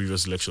boxes for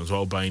previous elections,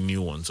 why buying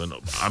new ones? And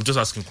I'm just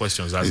asking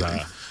questions. As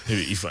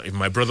if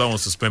my brother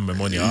wants to spend my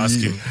money, I'll ask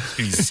him,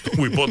 please.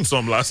 We bought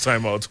some last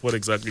time out. What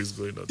exactly is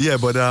going on? Yeah,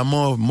 but there are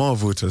more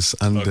voters,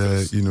 and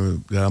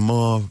there are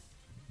more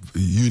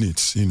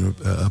units,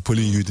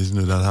 polling units,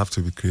 that have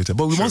to be created.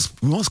 But we must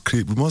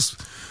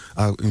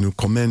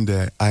commend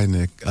the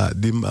INEC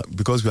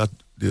because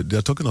they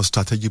are talking of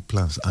strategic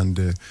plans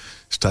and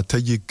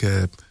strategic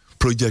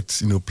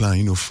projects,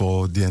 plan,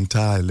 for the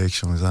entire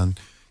elections. And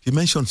he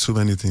mentioned so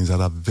many things that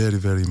are very,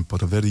 very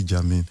important, very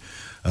germane.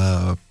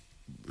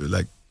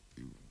 Like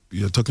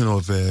you're talking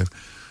of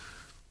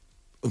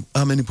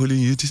how many polling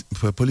units?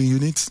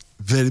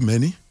 Very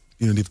many.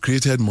 They've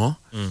created more.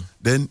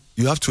 Then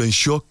you have to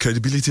ensure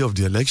credibility of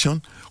the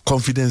election,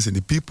 confidence in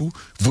the people,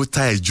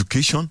 voter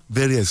education,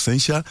 very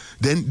essential.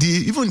 Then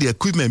even the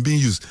equipment being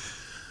used,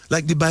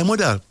 like the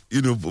bimodal,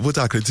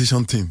 voter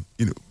accreditation team,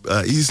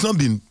 it's not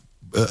been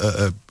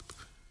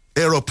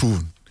error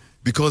proven,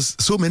 because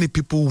so many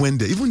people went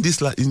there, even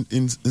this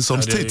in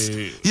some states,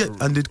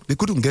 and they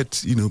couldn't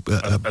get,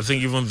 I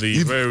think even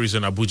the very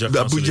recent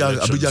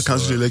Abuja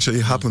council election,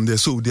 it happened there.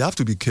 So they have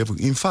to be careful.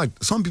 In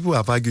fact, some people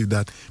have argued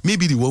that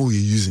maybe the one we're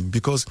using,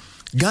 because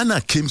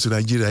Ghana came to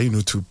Nigeria,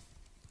 to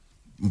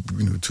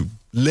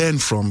learn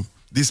from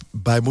this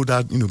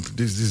bimodal,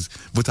 this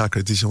voter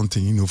accreditation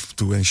thing,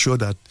 to ensure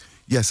that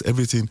yes,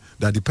 everything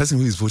that the person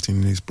who is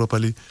voting is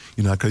properly,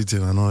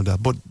 accredited and all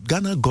that. But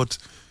Ghana got,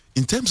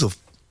 in terms of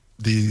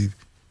the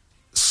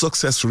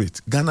success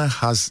rate, Ghana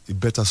has a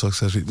better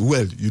success rate.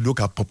 Well, you look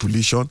at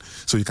population,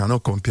 so you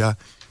cannot compare,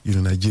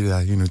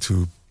 Nigeria,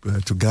 to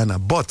Ghana.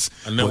 But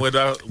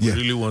whether we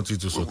really want it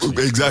to succeed.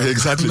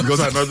 Exactly. Because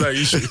that's another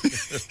issue.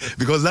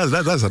 Because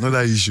that's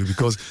another issue.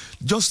 Because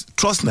just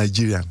trust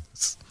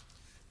Nigerians,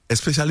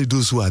 especially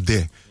those who are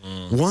there.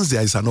 Once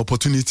there is an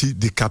opportunity,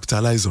 they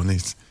capitalize on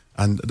it.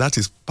 And that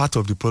is part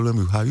of the problem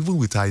we have, even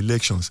with our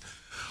elections.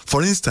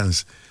 For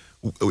instance,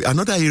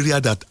 another area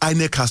that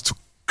INEC has to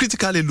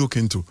critically look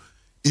into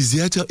is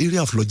the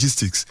area of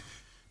logistics.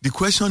 The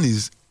question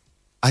is,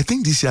 I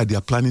think this year they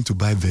are planning to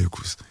buy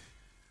vehicles.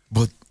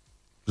 But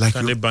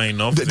can they buy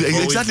enough?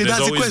 Exactly,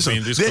 that's the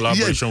question. This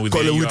collaboration with the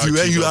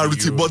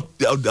NURT, but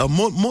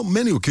on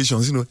many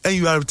occasions,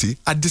 NURT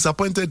are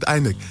disappointed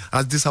INEC,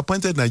 has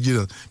disappointed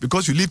Nigerians,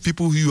 because you leave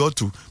people who you ought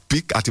to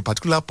pick at a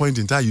particular point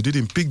in time, you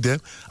didn't pick them,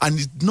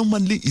 and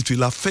normally it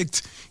will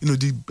affect,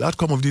 the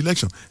outcome of the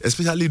election,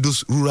 especially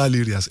those rural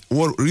areas,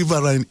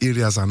 riverine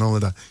areas and all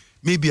that.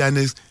 Maybe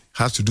INEC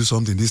has to do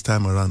something this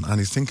time around, and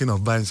is thinking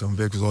of buying some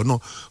vehicles, or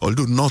no,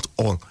 although not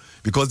all,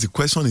 because the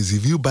question is,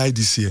 if you buy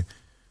this year,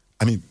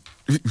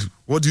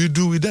 what do you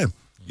do with them?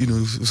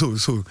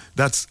 So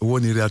that's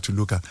one area to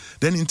look at.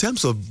 Then in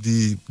terms of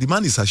the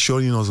man is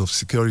assuring us of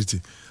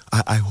security,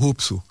 I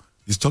hope so.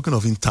 He's talking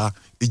of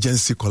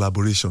inter-agency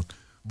collaboration.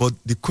 But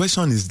the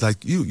question is,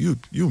 like you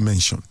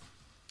mentioned,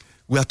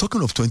 we are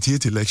talking of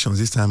 28 elections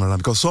this time around,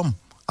 because some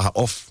are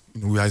off.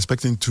 We are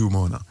expecting 2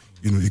 more now.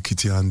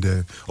 Ekiti and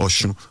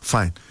Osun.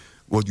 Fine.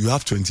 Well, you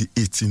have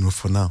 28,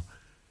 for now.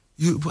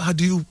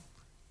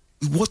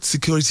 What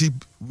security,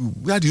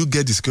 where do you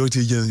get the security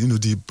agents,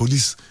 the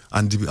police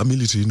and the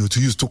military, to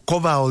use to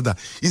cover all that?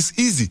 It's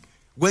easy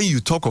when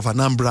you talk of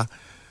Anambra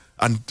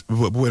and,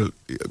 well,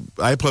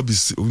 I probably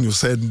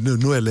said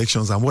no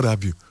elections and what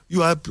have you.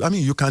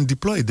 You can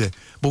deploy there.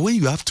 But when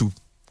you have to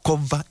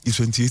cover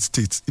 28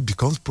 states, it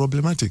becomes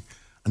problematic.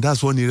 And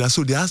that's one area.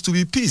 So there has to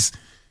be peace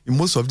in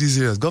most of these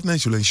areas. Government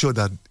should ensure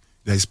that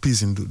there is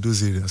peace in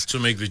those areas. To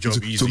make the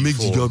job easy. To make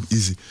the job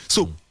easy.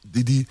 So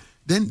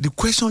Then the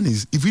question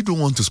is, if we don't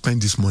want to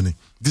spend this money,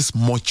 this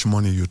much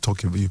money you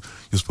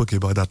spoke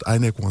about that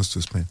INEC wants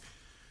to spend,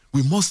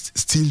 we must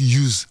still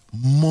use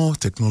more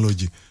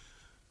technology.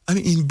 I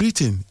mean, in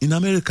Britain, in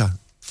America,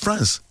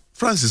 France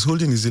is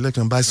holding his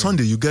election. By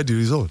Sunday, you get the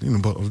result.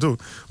 But although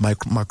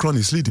Macron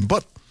is leading,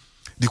 but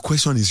the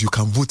question is, you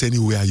can vote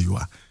anywhere you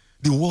are.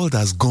 The world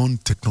has gone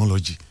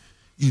technology.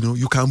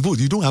 You can vote.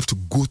 You don't have to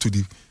go to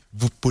the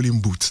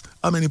polling booths.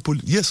 How many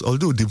yes,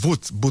 although they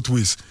vote both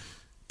ways.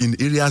 In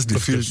areas they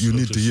feel you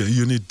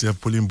need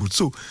polling booths.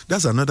 So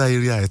that's another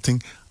area I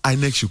think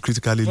INEC should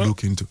critically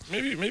look into.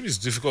 Maybe it's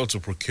difficult to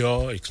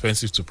procure,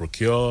 expensive to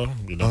procure.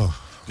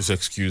 These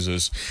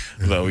excuses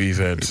that we've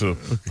had. So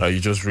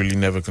you just really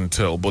never can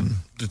tell. But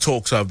the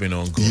talks have been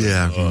ongoing.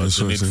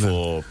 The need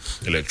for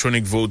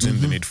electronic voting,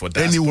 the need for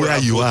diaspora anywhere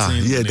you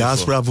voting, are.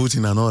 Diaspora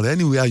voting and all.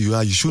 Anywhere you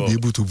are, you should be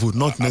able to vote.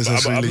 Not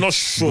necessarily. I'm not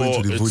sure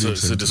going to the voting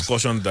it's a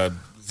discussion that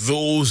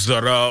those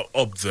that are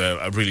up there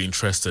are really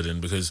interested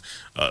in, because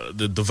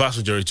the vast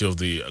majority of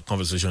the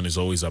conversation is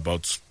always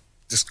about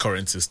this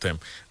current system,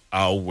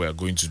 how we're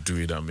going to do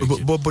it and make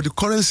it. But the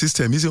current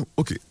system isn't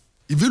okay.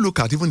 If you look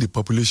at even the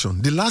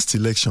population, the last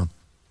election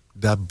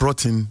that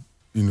brought in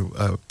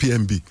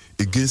PMB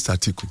against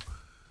Atiku,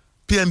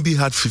 PMB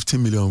had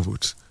 15 million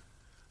votes.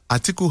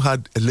 Atiku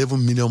had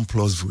 11 million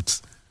plus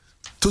votes.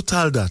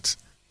 Total that.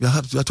 You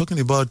are talking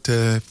about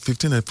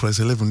 15 plus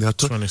 11. They are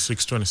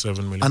 26,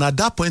 27 million. And at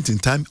that point in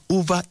time,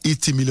 over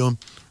 80 million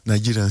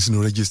Nigerians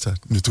registered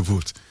to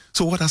vote.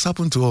 So what has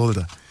happened to all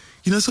that?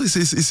 So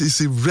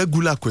it's a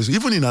regular question.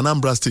 Even in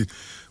Anambra State,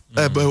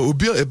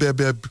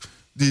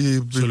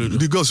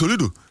 the girl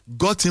Soludo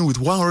got in with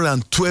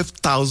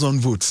 112,000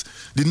 votes.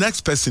 The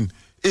next person,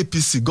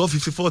 APC, got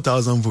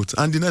 54,000 votes.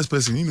 And the next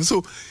person,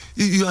 so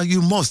you are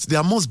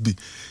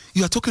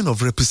talking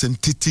of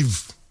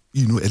representative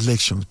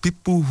elections,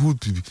 people who,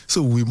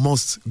 so we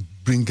must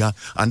bring out,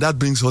 and that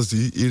brings us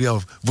the area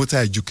of voter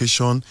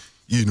education,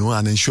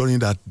 and ensuring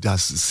that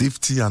there's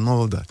safety and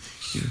all that.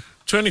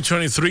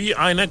 2023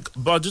 INEC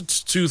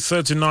budgets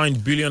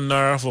 239 billion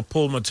naira for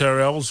poll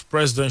materials,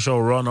 presidential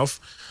runoff.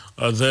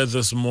 There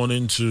this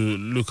morning to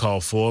look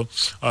out for.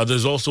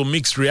 There's also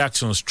mixed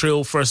reactions.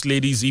 Trail First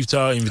Lady's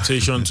iftar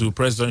invitation to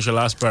presidential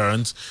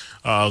aspirants,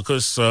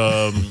 because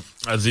the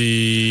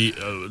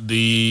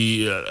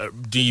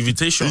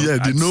invitation,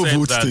 the no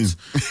vote thing,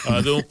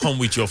 don't come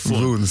with your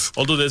phone. Phones.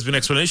 Although there's been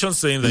explanations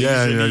saying that you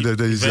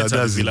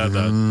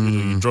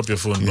drop your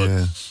phone,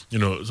 but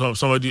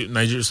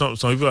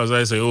some people, as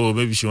I say,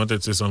 maybe she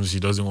wanted to say something she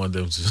doesn't want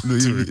them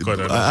to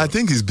record. I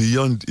think it's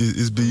beyond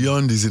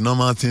is a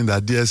normal thing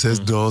that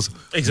DSS does.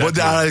 Exactly. But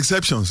there are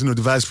exceptions.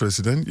 The vice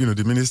president,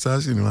 the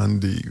ministers,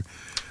 and the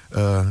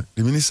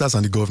ministers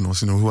and the governors,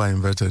 who are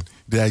invited,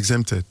 they are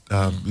exempted.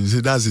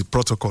 That's the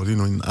protocol,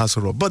 in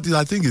Asoro. But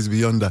I think it's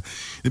beyond that,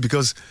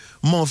 because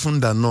more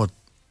often than not,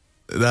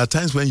 there are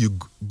times when you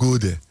go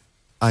there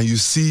and you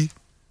see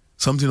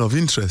something of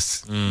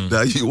interest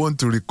that you want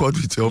to record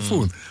with your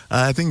phone.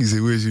 And I think it's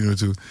a way,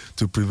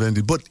 to prevent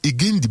it. But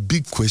again, the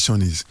big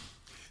question is,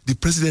 the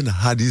president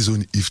had his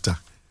own iftar.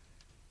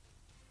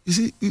 You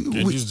see,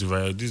 this is the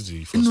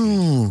first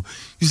no.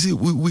 You see,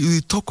 we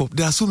talk of,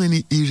 there are so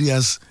many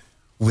areas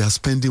we are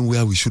spending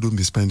where we shouldn't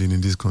be spending in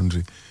this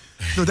country.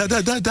 No,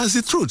 that's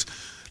the truth.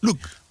 Look,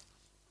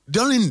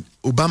 during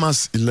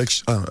Obama's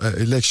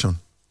election,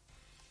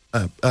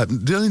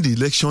 during the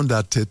election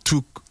that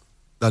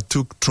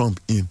took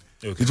Trump in,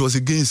 it was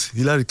against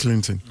Hillary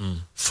Clinton.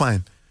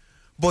 Fine,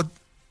 but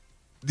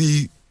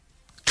the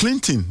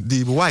Clinton,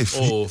 the wife,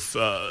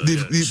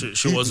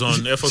 she was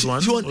on Air Force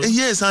One.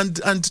 Yes, and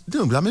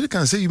the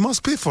Americans say you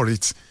must pay for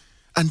it,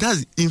 and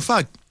that's, in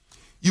fact,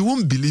 you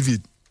won't believe it.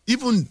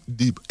 Even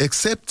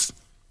except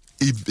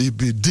a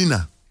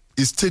dinner,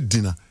 a state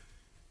dinner,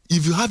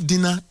 if you have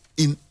dinner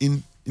in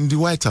the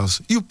White House,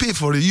 you pay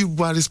for it. You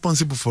are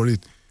responsible for it,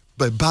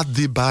 by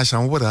birthday bash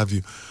and what have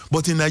you.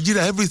 But in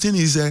Nigeria, everything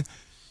is.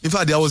 In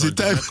fact, there was a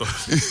time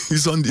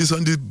it's on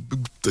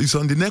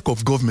the neck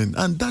of government,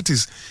 and that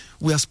is,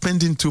 we are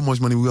spending too much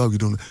money where we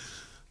don't.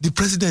 The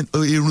president,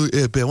 I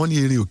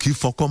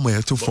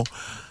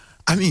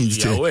mean,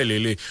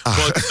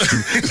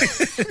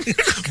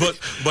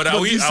 but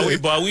are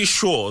we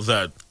sure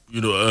that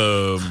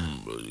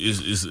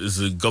is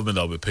the government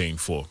that we're paying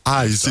for?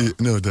 You see,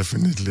 no,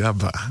 definitely,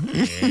 Abba.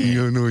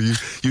 You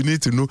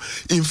need to know.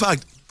 In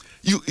fact,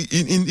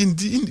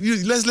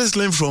 let's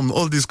learn from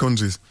all these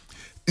countries.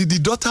 The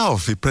daughter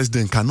of a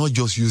president cannot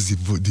just use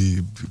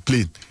the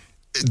plane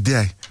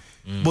there,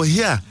 but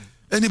here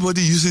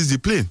anybody uses the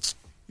plane.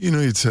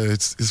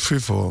 It's free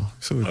for all.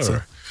 So it's all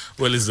right.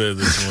 Well, it's there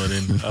this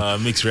morning.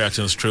 Mixed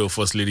reactions trail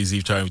First Lady's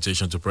iftar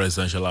invitation to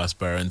presidential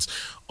aspirants.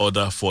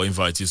 Order for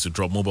invitees to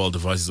drop mobile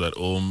devices at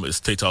home.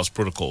 State House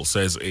protocol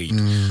says 8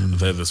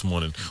 there this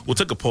morning. We'll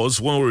take a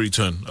pause. When we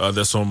return,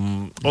 there's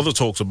some other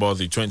talks about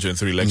the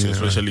 2023 election,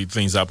 especially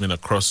things happening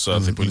across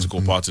the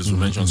political parties.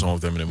 We'll mention some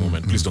of them in a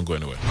moment. Please don't go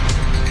anywhere.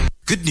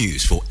 Good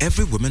news for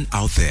every woman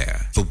out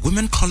there. The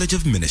Women College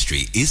of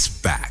Ministry is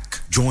back.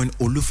 Join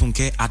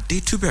Olufunke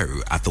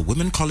Adetuberu at the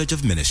Women College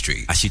of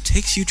Ministry as she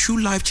takes you through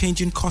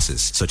life-changing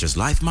courses such as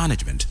life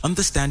management,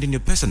 understanding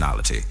your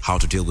personality, how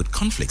to deal with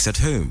conflicts at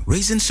home,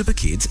 raising super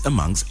kids,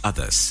 amongst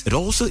others. It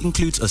also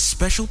includes a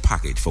special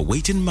package for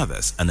waiting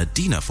mothers and a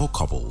dinner for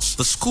couples.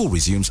 The school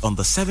resumes on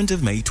the 7th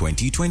of May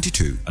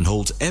 2022 and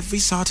holds every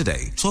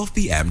Saturday, 12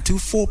 p.m. to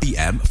 4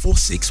 p.m. for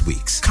 6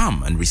 weeks.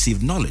 Come and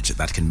receive knowledge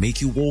that can make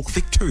you walk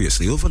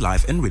victoriously over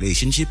life and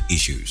relationship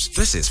issues.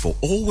 This is for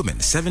all women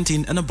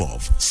 17 and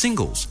above,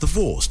 singles,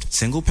 divorced,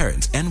 single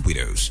parents, and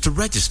widows. To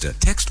register,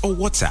 text or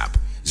WhatsApp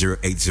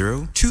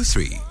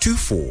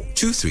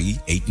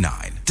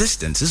 080-2324-2389.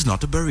 Distance is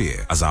not a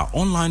barrier, as our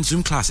online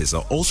Zoom classes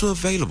are also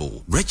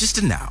available.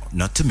 Register now,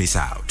 not to miss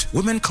out.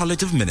 Women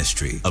College of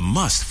Ministry, a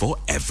must for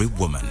every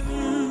woman.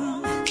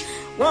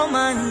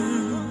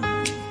 Woman,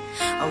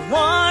 a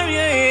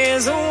warrior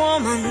is a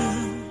woman.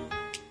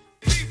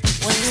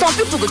 Some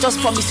people go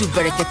just promise you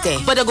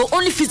berekete, but they go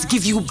only fit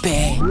give you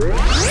bear.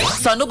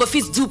 Some no go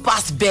fit do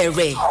pass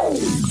bere.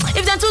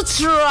 If they too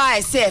try,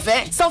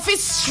 some fit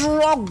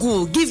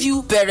struggle give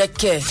you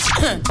bereke.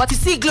 But you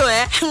see, Glow,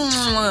 they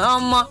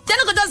no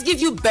go just give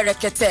you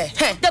berekete.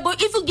 They go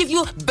even give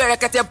you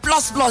berekete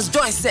plus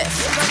join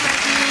self.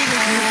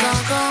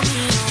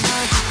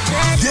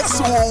 Yes,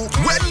 so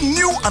when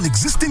new and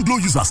existing Glow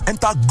users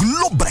enter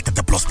Glow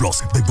Berekete Plus,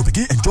 they will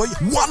begin enjoy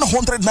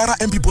 100 Naira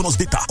MB bonus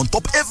data on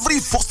top every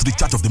first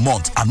recharge of the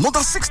month, another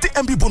 60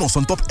 MB bonus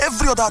on top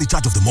every other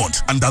recharge of the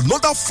month, and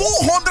another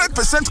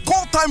 400%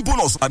 call time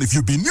bonus. And if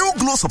you be new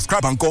Glow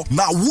subscriber encore,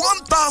 now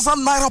 1,000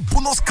 Naira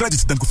bonus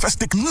credits, then go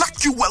first take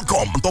knock you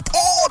welcome on top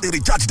all the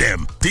recharge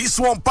them. This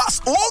one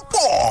pass all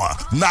four.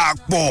 Nah,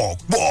 boy.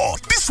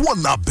 This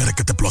one now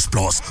Berekete Plus.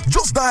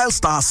 Just dial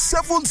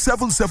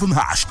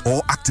 *777#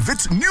 or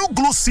activate new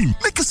Glow SIM.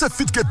 Make yourself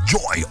fit get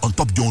joy on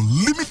top your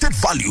unlimited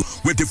value.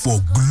 Waiting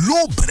for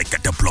Glow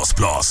Berekete Plus.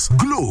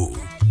 Glow,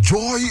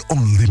 joy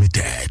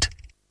unlimited.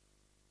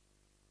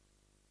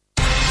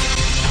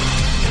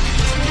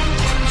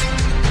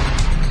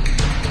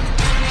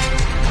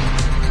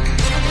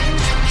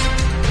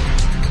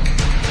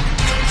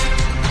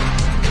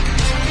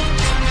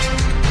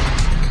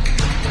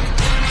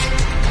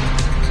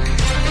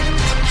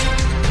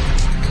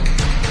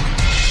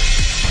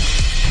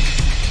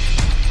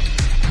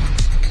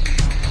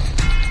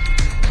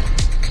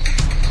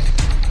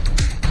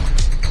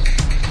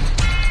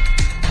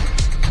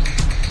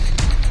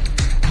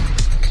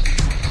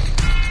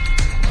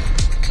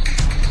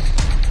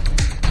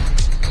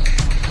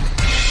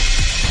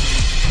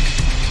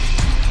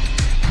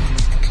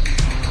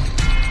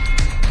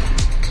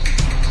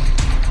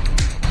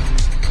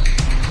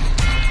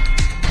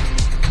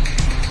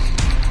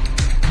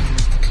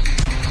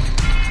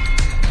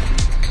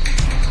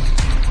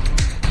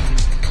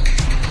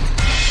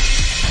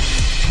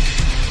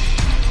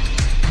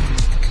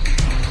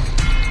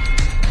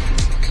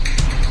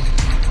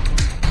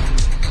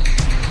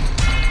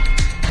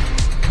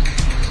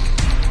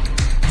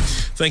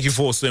 Thank you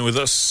for staying with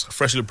us.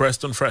 Freshly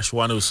pressed on Fresh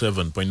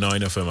 107.9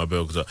 FM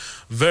Abeokuta.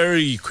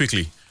 Very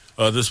quickly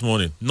this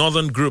morning,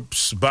 Northern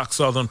groups back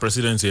Southern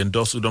presidency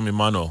endorse Udom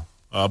Emmanuel,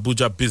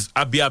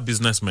 Abia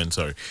businessmen.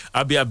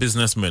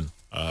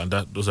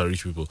 Those are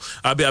rich people.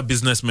 Abia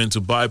businessmen to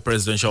buy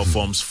presidential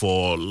forms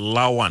for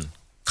Lawan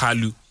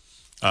Kalu.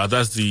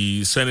 That's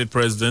the Senate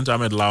President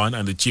Ahmed Lawan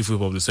and the Chief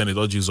Whip of the Senate,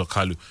 Ojiuzo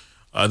Kalu.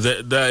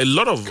 There are a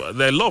lot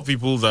of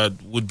people that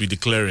would be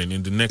declaring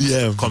in the next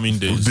coming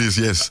days.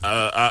 Yes.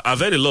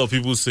 I've heard a lot of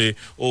people say,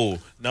 "Oh,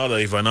 now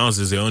that you've announced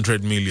there's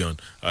 100 million,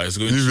 it's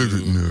going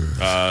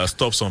to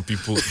stop some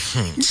people."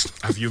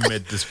 Have you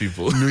met these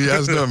people? No, he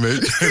has not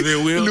met. They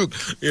will. Look,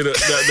 there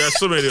are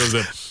so many of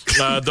them.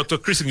 Dr.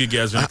 Chris Ngige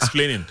has been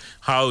explaining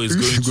how he's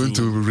going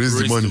to raise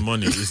the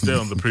money. It's there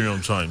on the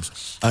Premium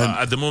Times.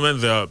 At the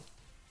moment, there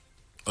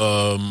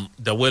are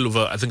well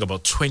over, I think,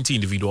 about 20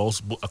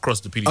 individuals across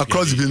the PDP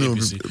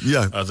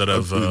that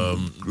have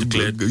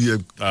declared.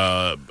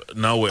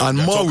 Now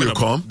more will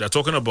come. They're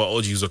talking about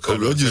Ojiuzo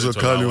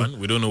Kalu.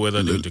 We don't know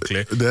whether they'll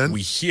declare. Then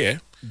we hear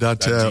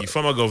that the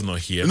former governor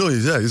here. No,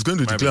 he's going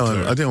to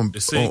declare. I think on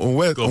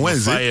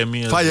Wednesday.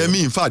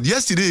 Fayemi. In fact,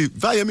 yesterday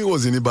Fayemi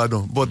was in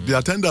Ibadan, but the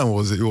attendant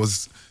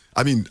was.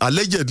 I mean,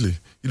 allegedly,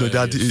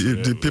 that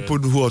the people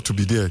who ought to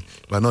be there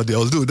were not there.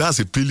 Although that's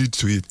a prelude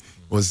to it.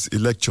 Was a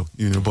lecture,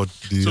 but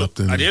the at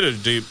the end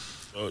of the day,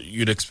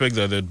 you'd expect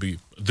that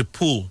the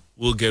pool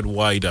will get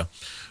wider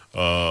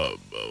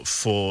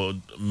for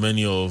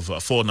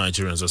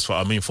Nigerians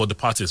for the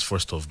parties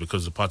first off,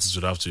 because the parties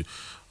would have to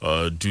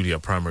do their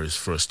primaries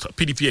first.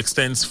 PDP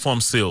extends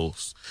form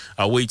sales,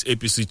 await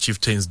APC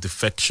chieftains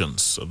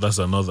defections. So that's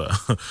another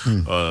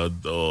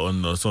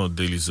on some of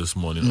the dailies this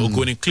morning.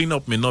 Ogoni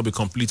cleanup may not be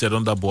completed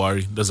under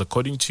Buhari. That's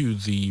according to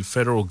the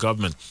federal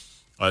government.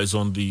 Is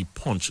on the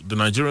Punch. The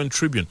Nigerian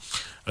Tribune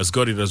has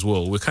got it as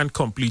well. We can't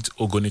complete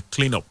Ogoni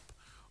cleanup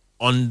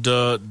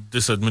under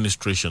this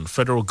administration,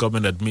 federal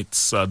government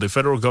admits the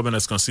federal government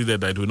has considered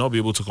that it will not be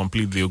able to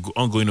complete the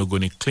ongoing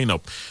Ogoni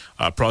cleanup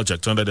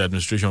project under the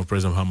administration of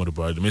President Muhammadu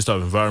Buhari. The Minister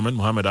of Environment,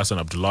 Mohammed Hassan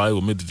Abdullahi,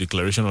 will make the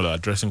declaration while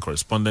addressing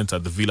correspondents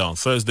at the villa on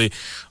Thursday.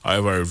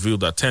 However,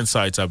 revealed that 10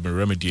 sites have been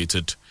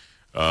remediated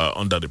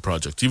under the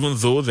project. Even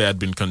though there had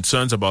been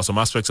concerns about some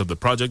aspects of the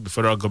project, the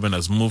federal government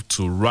has moved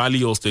to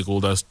rally all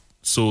stakeholders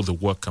so the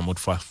work can move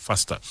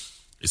faster.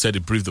 He said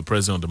he briefed the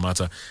president on the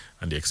matter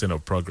and the extent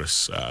of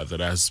progress that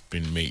has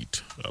been made.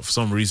 For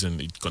some reason,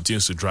 it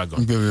continues to drag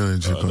on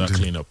that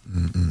cleanup.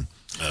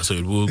 So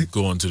it will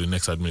go on to the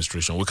next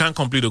administration. We can't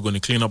complete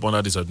Ogoni cleanup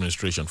under this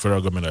administration.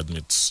 Federal government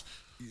admits.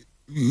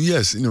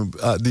 Yes,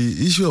 the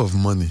issue of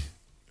money,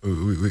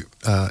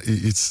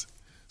 it's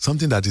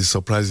something that is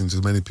surprising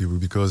to many people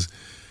because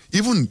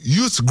even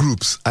youth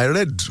groups, I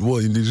read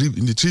in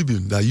the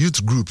Tribune that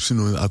youth groups,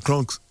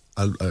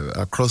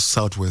 across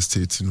Southwest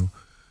states,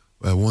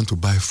 want to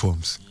buy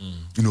forms.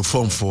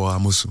 Form for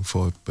Amosu,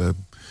 for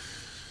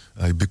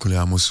Ibikunle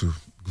Amosu,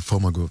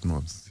 former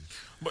governor.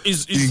 But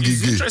it's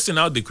interesting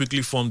how they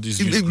quickly formed these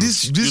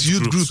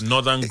youth groups,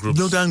 northern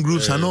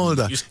groups and all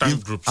that. Eastern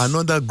groups.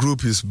 Another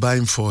group is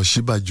buying for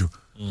Shibaju.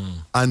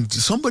 And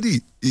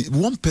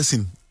one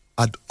person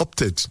had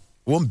opted,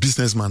 one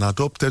businessman had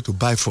opted to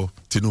buy for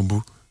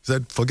Tinubu. He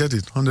said, forget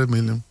it, 100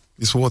 million,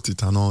 it's worth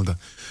it and all that.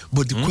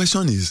 But the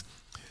question is,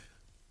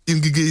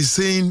 Ngige is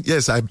saying,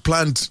 yes, I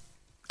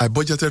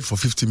budgeted for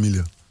 50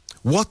 million.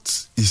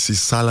 What is his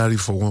salary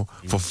for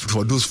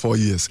those 4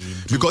 years?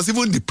 Because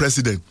even the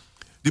president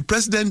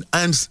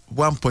earns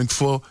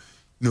 1.4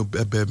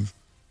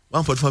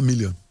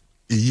 million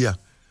a year.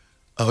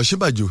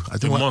 Osinbajo, I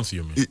think a month,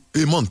 you mean?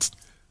 A month.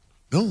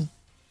 No,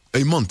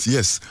 a month,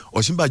 yes.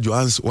 Osinbajo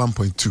earns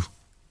 1.2.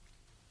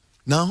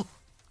 Now,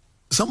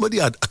 somebody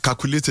had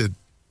calculated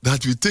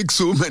that will take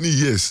so many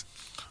years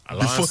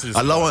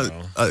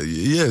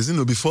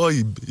before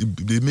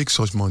they make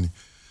such money.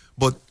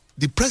 But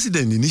the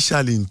president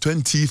initially in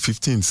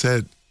 2015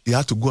 said he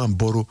had to go and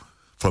borrow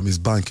from his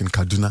bank in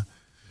Kaduna.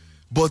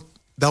 But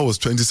that was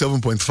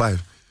 27.5.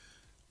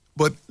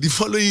 But the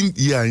following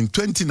year, in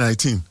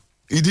 2019,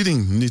 he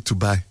didn't need to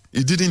buy.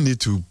 He didn't need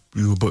to,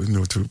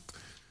 to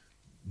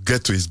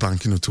get to his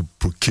bank, to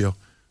procure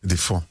the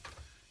form.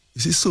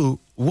 You see, so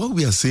what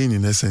we are saying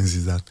in essence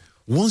is that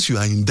once you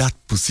are in that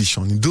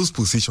position, in those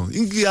positions,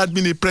 Ngige had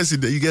been a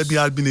president, Ngige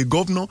had been a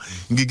governor,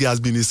 Ngige has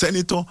been a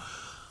senator,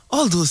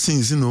 all those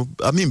things,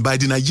 by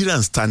the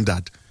Nigerian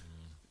standard,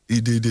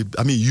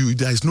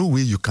 there is no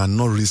way you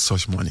cannot raise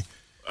such money.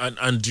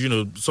 And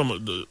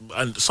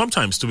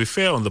sometimes, to be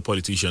fair on the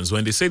politicians,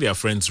 when they say their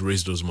friends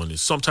raise those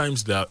monies,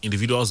 sometimes there are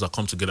individuals that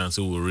come together and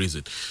say we'll raise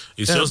it.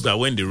 It's just that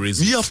when they raise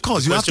it, of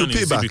course, you have to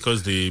pay back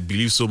because they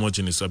believe so much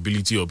in its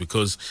ability, or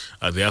because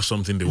they have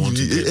something they want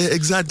to get.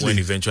 Exactly. When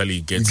eventually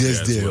it gets there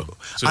as well,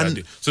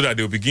 so that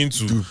they'll begin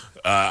to.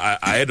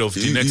 Ahead of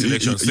the next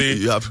election,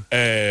 say,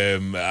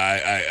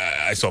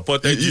 I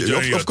supported you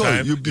during your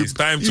time. It's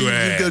time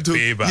to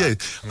pay back. Yeah.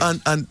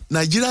 And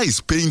Nigeria is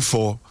paying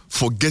for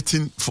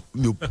forgetting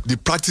the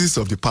practices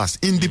of the past.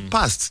 In the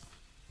past,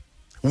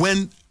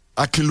 when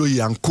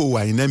Akinloye and co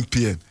were in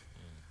MPN,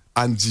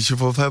 and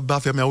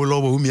Bafemi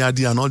Awolowo,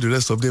 Umiadi, and all the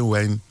rest of them were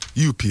in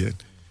UPN,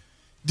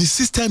 the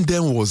system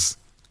then was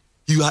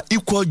you are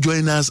equal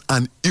joiners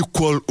and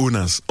equal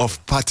owners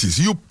of parties.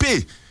 You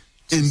pay.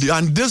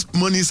 And these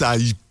monies are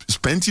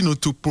spent, you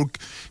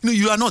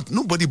are not,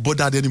 nobody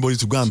bothered anybody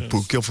to go and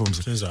procure forms.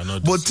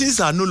 Things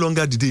are no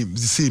longer the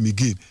same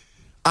again.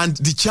 And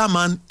the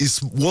chairman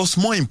was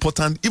more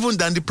important even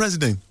than the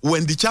president.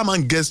 When the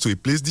chairman gets to a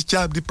place,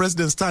 the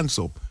president stands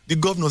up, the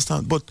governor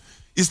stands, but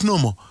it's no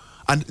more.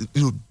 And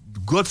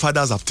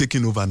godfathers have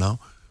taken over now.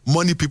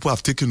 Money people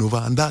have taken over,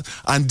 and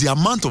the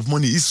amount of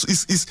money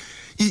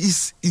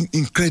is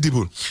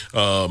incredible.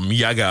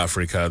 Yaga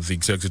Africa, the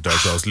executive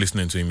director, I was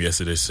listening to him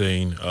yesterday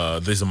saying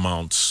these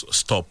amounts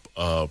stop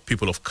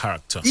people of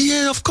character.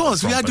 Yeah, of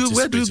course. Where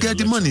do you get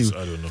the money?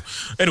 I don't know.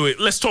 Anyway,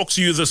 let's talk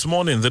to you this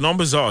morning. The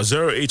numbers are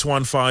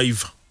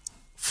 0815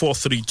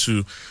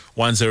 432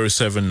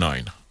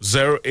 1079.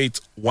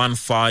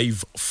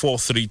 0815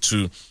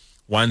 432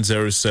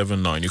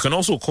 1079. You can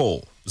also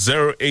call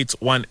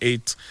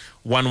 0818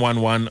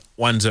 111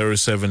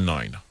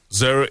 1079.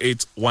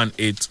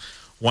 0818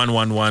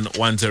 111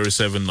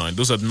 1079.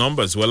 Those are the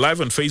numbers. We're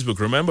live on Facebook.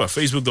 Remember,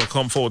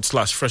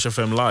 facebook.com/Fresh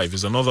FM Live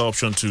is another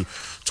option to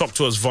talk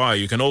to us via.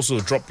 You can also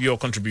drop your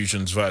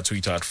contributions via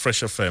Twitter at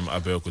Fresh FM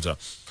Abeokuta.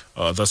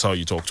 That's how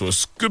you talk to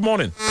us. Good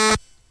morning.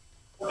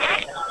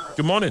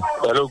 Good morning.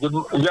 Hello. Good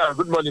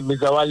morning,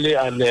 Mr. Wale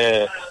and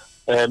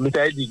Mr.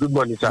 Eddie. Good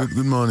morning, sir.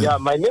 Good morning. Yeah,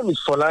 my name is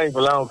Folan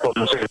from.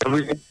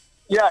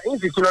 Yeah,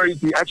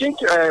 insecurity. I think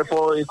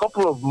for a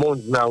couple of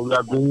months now, we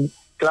have been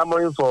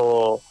clamoring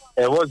for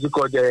what's it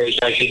called,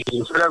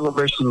 the federal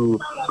government to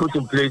put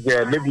in place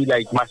maybe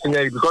like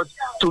machinery. Because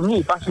to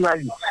me,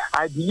 personally,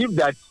 I believe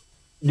that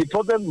the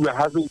problem we are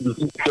having with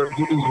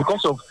insecurity is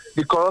because of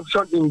the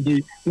corruption in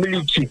the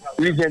military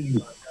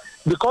recently.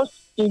 Because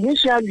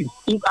initially,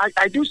 if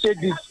I do say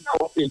this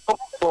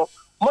for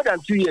more than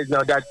 2 years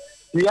now that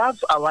we have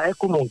our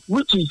ECHO month,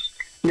 which is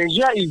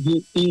Nigeria is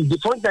the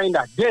front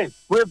liner then,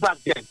 way back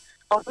then.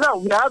 But now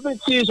we are having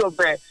series of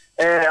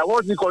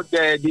what we call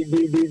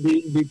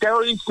the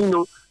terrorists,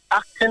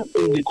 acting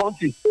in the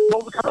country,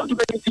 but we cannot do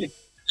anything.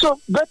 So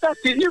better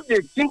still, if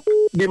they think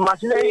the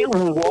machinery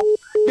will work,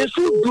 they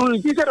should do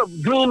it instead of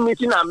doing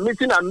meeting that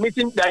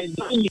is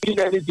not using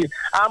anything.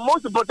 And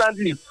most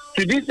importantly,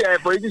 to this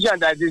politician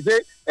that they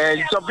say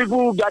some people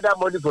who gather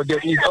money for them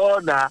is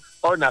all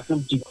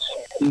some tricks.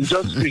 It's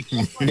just tricks.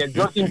 There's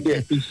nothing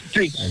there. It's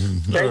tricks.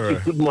 Thank you.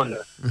 Good morning.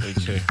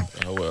 Okay.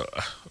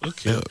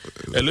 Okay.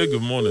 Hello.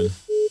 Good morning.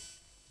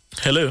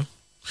 Hello.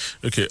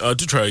 Okay. To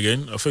try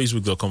again.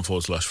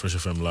 Facebook.com/Fresh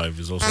FM Live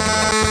is also.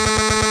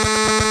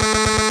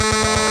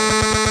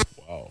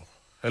 Wow.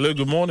 Hello.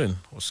 Good morning.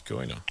 What's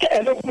going on?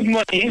 Hello. Good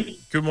morning.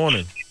 Good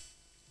morning.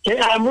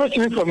 Yeah, I'm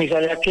listening from Mr.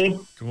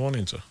 Good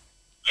morning, sir.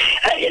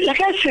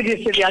 Like I said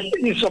yesterday, I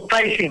think it's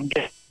surprising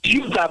that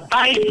youth are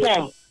buying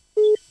form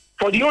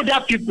for the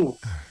older people.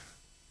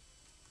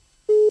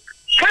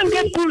 Can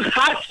they put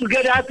hearts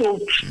together to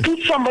put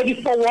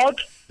somebody forward?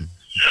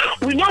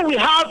 We know we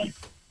have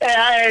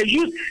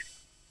youth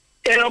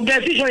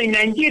organization in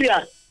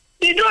Nigeria.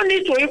 They don't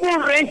need to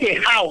even rent a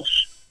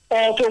house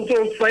or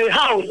for a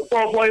house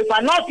or for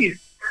an office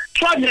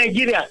throughout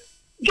Nigeria.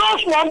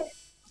 Just want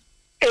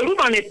a room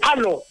and a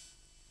parlor.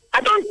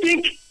 I don't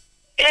think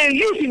a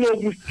youth in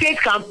Ogun State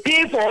can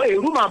pay for a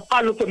room and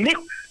parlor to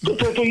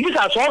use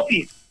as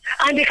office.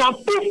 And they can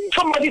put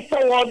somebody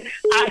forward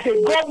as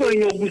a governor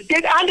in Ogun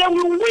State and they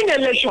will win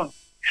election.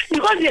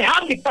 Because they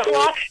have the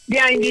power, they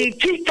are in the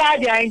Twitter,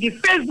 they are in the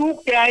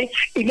Facebook, they are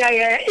in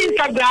their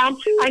Instagram,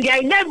 and they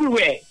are in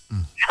everywhere.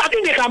 I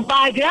think they can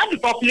buy, they have the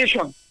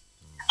population.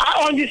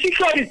 On the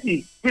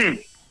security,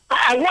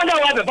 I wonder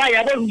why the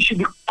buyer should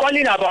be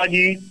calling about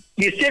the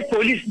state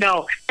police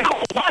now.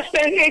 Because I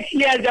spent 8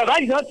 years, I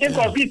did not think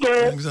of it.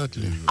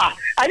 Exactly.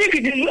 I think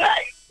it is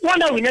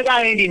wonder we never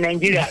end in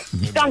Nigeria.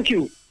 Thank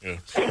you. Yeah.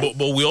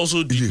 But we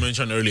also did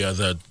mention earlier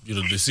that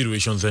the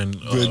situation then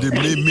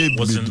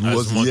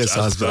wasn't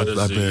as bad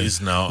as it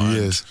is now.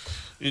 Yes.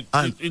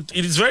 It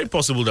is very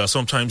possible that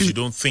sometimes you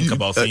don't think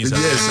about things.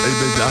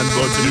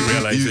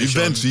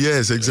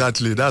 Yes,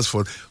 exactly. That's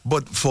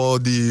but for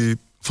the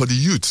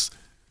youths,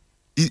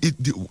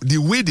 the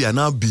way they are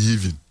now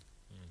behaving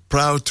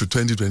prior to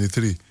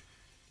 2023,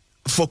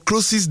 for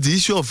closest the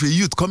issue of a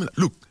youth coming.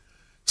 Look,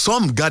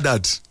 some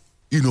gathered,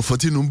 for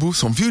Tinubu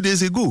some few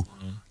days ago.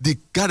 They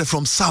gathered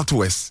from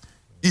Southwest,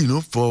 to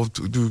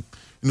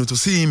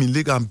see him in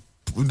Lake and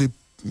they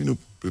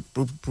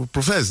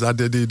profess that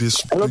they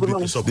support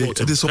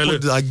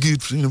the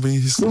gift.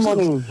 Good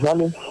morning,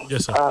 Valen.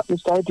 Yes, sir.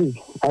 Mr.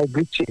 Adi, I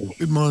greet you.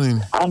 Good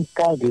morning. I'm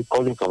Kade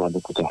calling from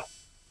Abeokuta.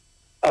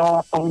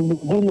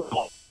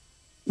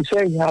 He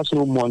said he has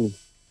no money,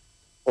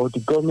 or the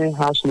government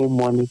has no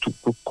money to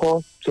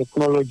procure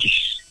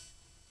technologies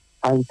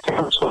and in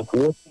terms of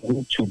what we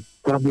need to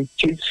probably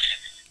chase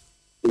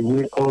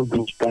away all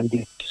those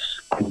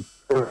bandits and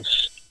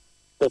terrorists.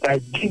 But I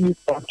give it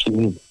back to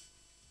me.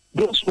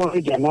 Those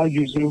money they are now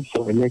using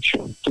for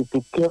election to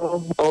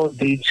procure all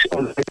these,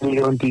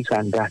 million this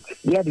and that.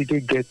 Where did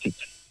they get it?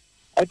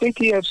 I think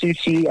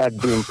EFCC had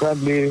been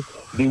probably,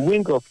 the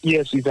wing of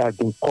EFCC has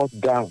been cut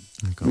down.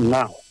 Okay.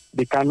 Now,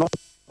 they cannot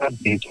have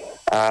the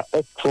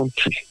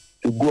country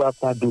to go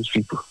after those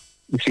people.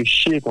 It's a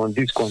shame on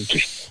this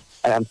country.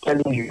 I am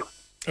telling you.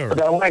 Right.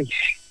 Otherwise,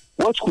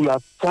 what could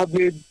have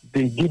probably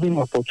been given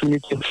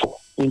opportunity for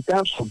in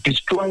terms of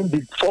destroying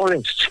the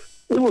forest,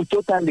 even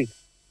totally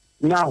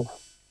now,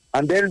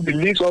 and then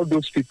release all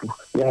those people.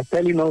 They are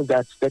telling us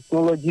that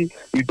technology,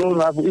 you don't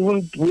have,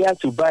 even where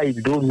to buy it,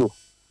 you don't know.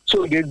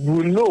 So they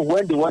will know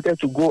when they wanted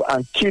to go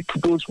and keep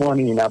those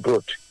money in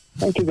abroad.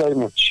 Thank you very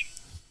much.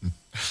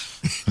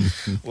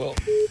 Well,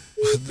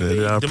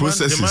 there are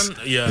processes.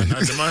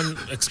 The man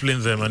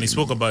explained them, and he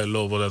spoke about a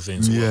lot of other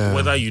things. Yeah.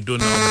 Whether you do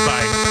not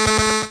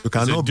buy, you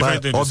cannot buy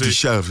off the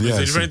shelf. Yes,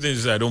 the different thing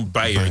is I don't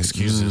buy your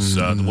excuses.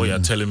 What you're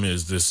telling me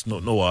is this, no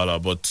wala,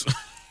 but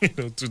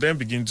to then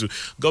begin to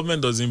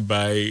government doesn't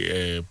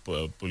buy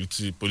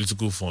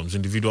political forms.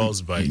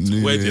 Individuals buy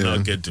it. Where they now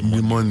get the money?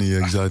 The money,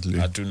 exactly.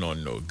 I do not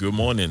know. Good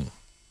morning.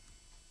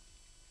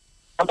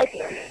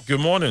 Good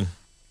morning.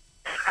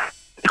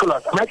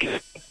 Nicholas,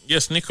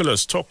 yes,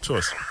 Nicholas, talk to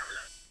us.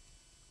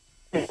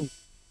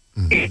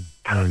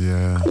 Oh,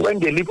 yeah. When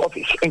they leave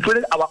office,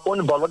 including our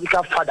own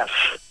biological fathers.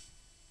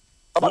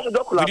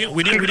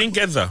 We didn't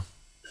get that.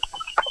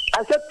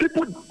 I said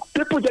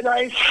people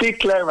generally see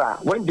clearer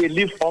when they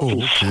leave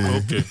office.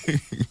 Okay.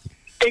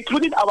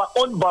 Including our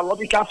own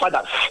biological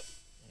fathers.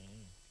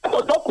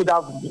 God could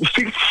have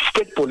fixed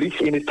state police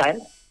in his time.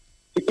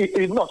 It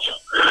is not.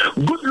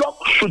 Good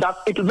luck should have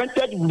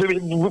implemented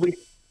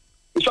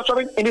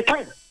restructuring in his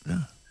time.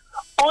 Yeah.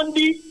 On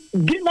the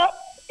dinner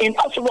in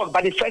Aswork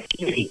by the first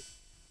lady,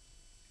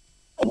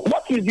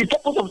 what is the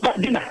purpose of that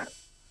dinner?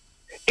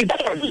 Is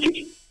that a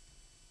religion?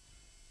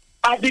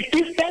 Are the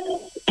Christian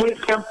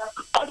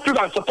countries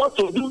are supposed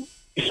to do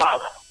Islam?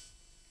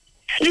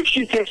 If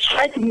she's a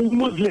straight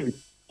Muslim,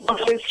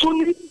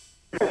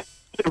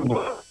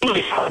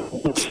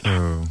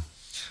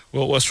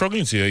 Well, we're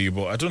struggling to hear you,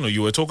 but I don't know.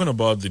 You were talking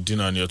about the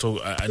dinner, and I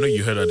know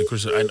you heard at the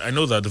Christian. I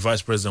know that the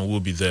vice president will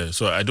be there,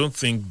 so I don't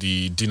think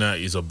the dinner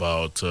is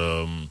about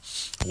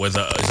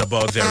whether it's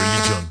about their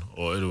religion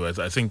or otherwise.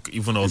 I think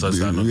even others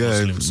that are not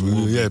Muslims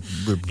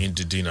will be in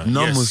the dinner.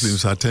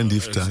 Non-Muslims attend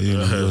iftar.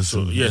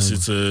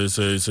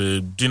 It's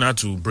a dinner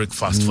to break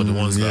fast for the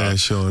ones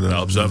that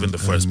are observing the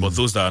first, but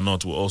those that are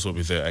not will also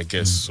be there, I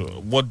guess. So,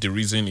 what the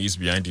reason is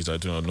behind it, I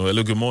do not know.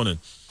 Hello, good morning.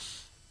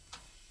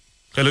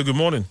 Hello, good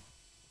morning.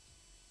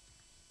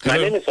 My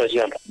name is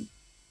Ojian.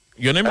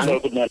 Your name is Hello,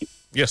 good morning.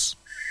 Yes.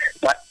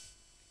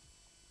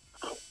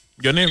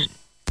 Your name?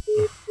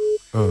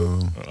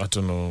 I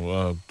don't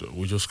know.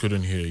 We just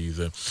couldn't hear you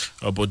there.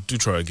 But do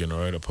try again, all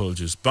right?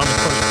 Apologies.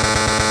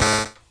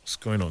 What's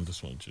going on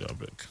this one,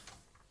 Jabek?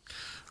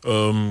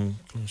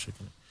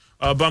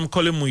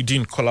 Bamkole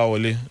Muideen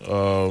Kolawole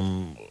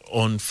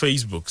on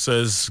Facebook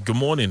says, good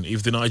morning.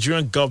 If the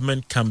Nigerian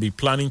government can be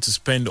planning to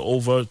spend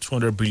over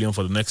 200 billion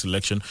for the next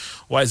election,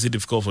 why is it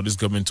difficult for this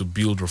government to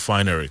build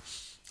refinery?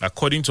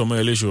 According to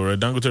Omoyele Sowore,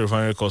 Dangote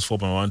refinery costs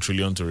 4.1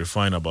 trillion to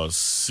refine about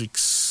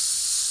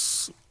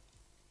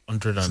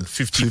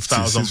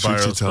 650,000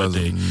 barrels per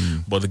day.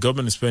 But the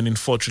government is spending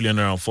 4 trillion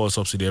around for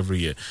subsidy every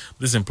year.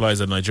 This implies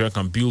that Nigeria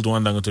can build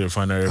one Dangote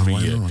refinery every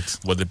year,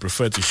 but they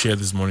prefer to share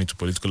this money to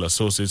political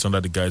associates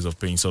under the guise of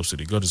paying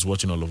subsidy. God is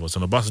watching all of us.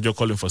 And Obasanjo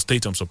calling for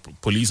state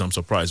police, I'm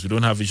surprised. We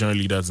don't have visionary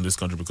leaders in this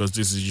country because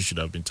this issue should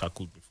have been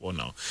tackled before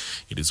now.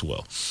 It is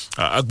well.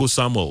 Agbo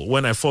Samuel,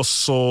 when I first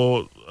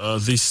saw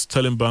this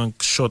Sterling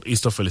Bank short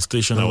Easter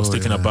felicitation, I was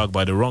taken aback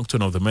by the wrong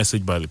tone of the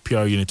message by the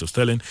PR unit of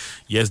Sterling.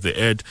 Yes, they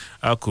erred.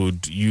 How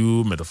could you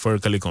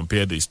metaphorically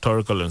compare the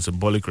historical and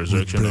symbolic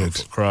resurrection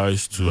of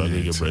Christ to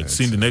Agege bread?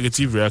 Seeing the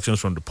negative reactions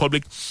from the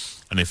public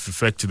and its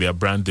effect to their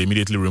brand, they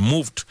immediately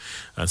removed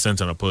and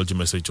sent an apology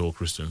message to all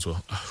Christians.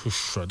 Well,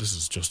 this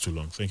is just too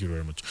long. Thank you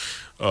very much.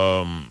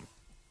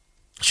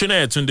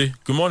 Shine Tunde,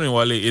 good morning,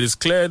 Wale. It is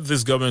clear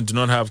this government do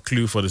not have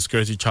clue for the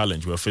security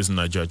challenge we are facing in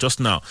Nigeria. Just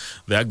now,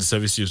 they asked the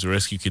service chiefs to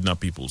rescue kidnapped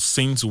people.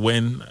 Since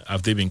when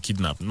have they been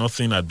kidnapped?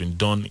 Nothing had been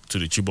done to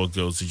the Chibok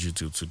girls issue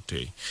till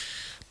today.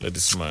 Let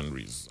this man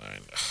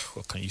resign.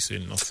 What can you say?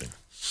 Nothing.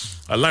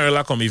 Larry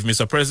Lacombe, if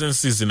Mr. President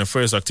sees the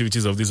nefarious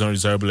activities of these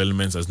undesirable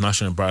elements as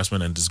national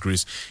embarrassment and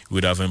disgrace, he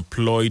would have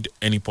employed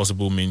any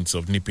possible means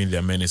of nipping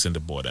their menace in the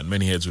bud, and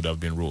many heads would have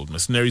been rolled.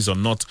 Mercenaries or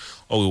not,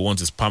 all we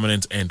want is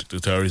permanent end to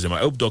terrorism. I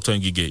hope Dr.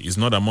 Ngige is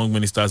not among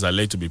ministers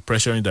alleged to be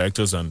pressuring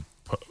directors and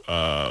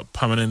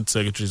permanent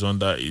secretaries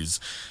under his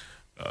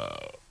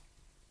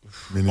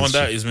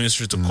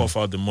ministry to cough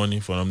out the money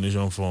for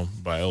nomination form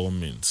by all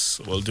means.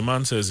 Well, the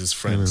man says his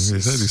friends,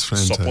 his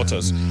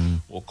supporters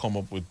will come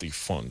up with the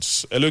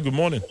funds. Hello, good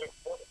morning.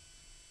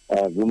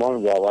 Good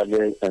morning, Mr.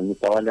 Wale and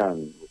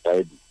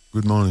Mr.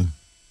 Good morning.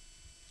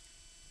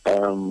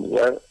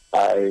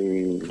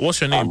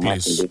 What's your name,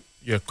 please?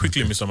 Yeah,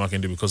 quickly, Mr.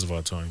 Makinde, because of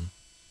our time.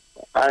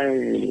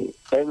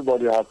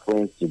 Everybody has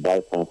friends to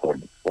buy phone for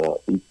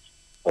each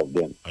of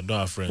them. I don't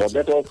have friends.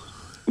 But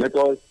let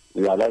us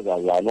realize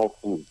that we are not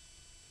fools.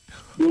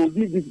 They will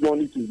give this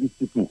money to these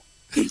people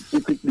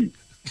secretly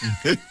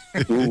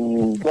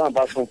to go and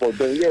buy phone for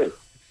them. Yes.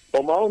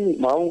 But my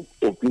own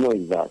opinion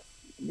is that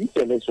this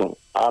election,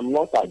 I'm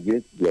not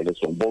against the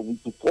election, but we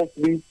should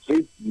firstly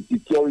face the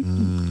security,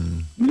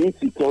 the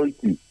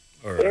insecurity.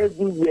 Right.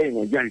 Everywhere in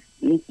Nigeria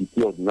is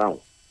insecure now.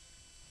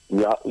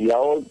 There's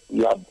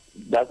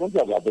something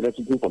that we are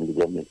benefiting from the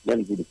government. Let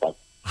me give the fact.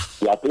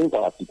 We are paying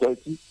for our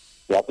security.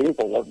 We are paying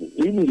for what?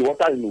 Even the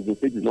water in the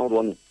state is not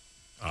running.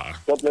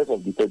 Topless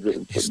of the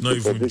federal. It's not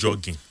even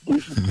jogging. The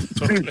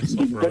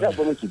federal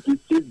government should face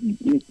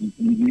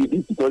the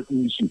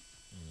insecurity issue.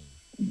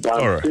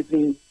 Than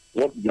facing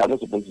what they are not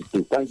supposed to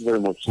say. Thank you very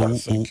much.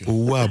 Thank you.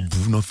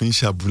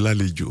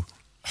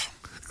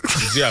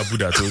 Is it Abu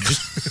that told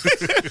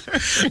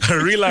you?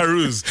 Real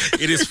Ruse.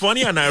 It is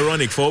funny and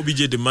ironic for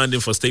OBJ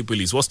demanding for state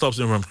police. What stops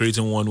him from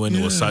creating one when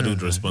he was saddled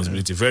with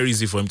responsibility? Very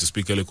easy for him to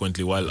speak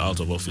eloquently while out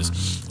of office.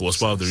 It was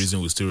part of the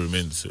reason we still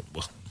remain the same.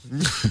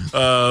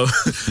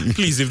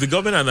 Please, if the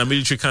government and the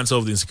military can't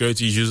solve the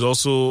insecurity issues,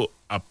 also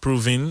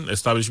approving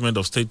establishment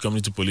of state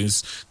community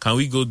police, can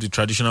we go the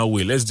traditional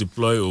way? Let's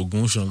deploy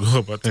Ogun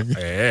Shango.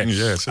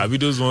 Yes. I mean,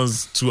 those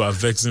ones too are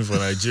vexing for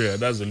Nigeria.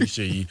 That's the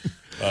Olusheyi.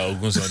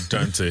 Ogunson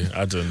Dante,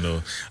 I don't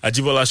know.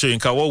 Ajibola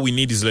Shoyinka, what we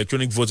need is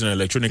electronic voting and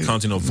electronic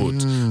counting of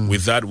vote.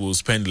 With that, we'll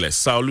spend less.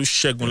 Saulu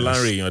Shegun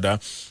Lanre,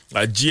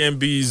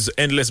 GMB's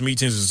endless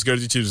meetings with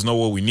security chiefs is not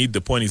what we need.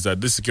 The point is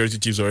that these security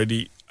chiefs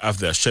already have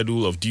their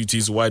schedule of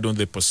duties. Why don't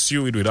they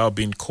pursue it without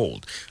being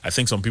called? I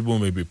think some people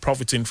may be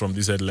profiting from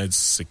these headlines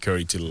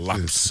security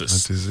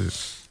lapses. That is it.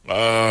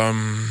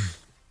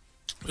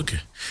 Okay,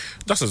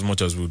 that's as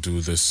much as we'll do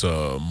this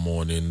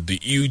morning. The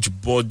huge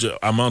budget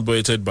amount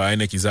budgeted by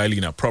INEC is highly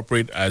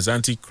inappropriate, as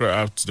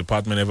anti-graft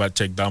department never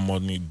checked that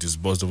money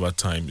disbursed over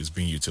time is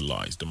being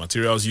utilized. The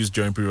materials used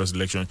during previous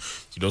election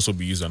should also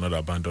be used and not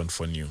abandoned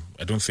for new.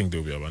 I don't think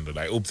they'll be abandoned.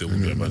 I hope they will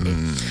be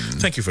abandoned.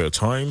 Thank you for your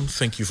time.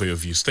 Thank you for your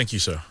views. Thank you,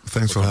 sir.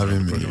 Thanks for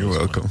having me. You're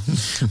welcome.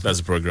 That's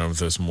the program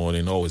this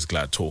morning. Always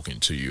glad talking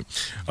to you.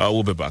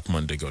 We'll be back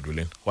Monday, God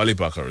willing. Wale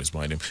Bakar is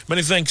my name.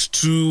 Many thanks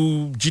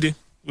to Jide,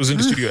 who's in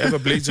the studio, ever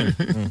blazing.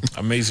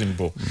 Amazing,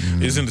 bro.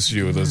 He's in the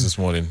studio with us this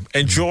morning.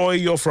 Enjoy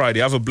your Friday.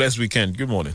 Have a blessed weekend. Good morning.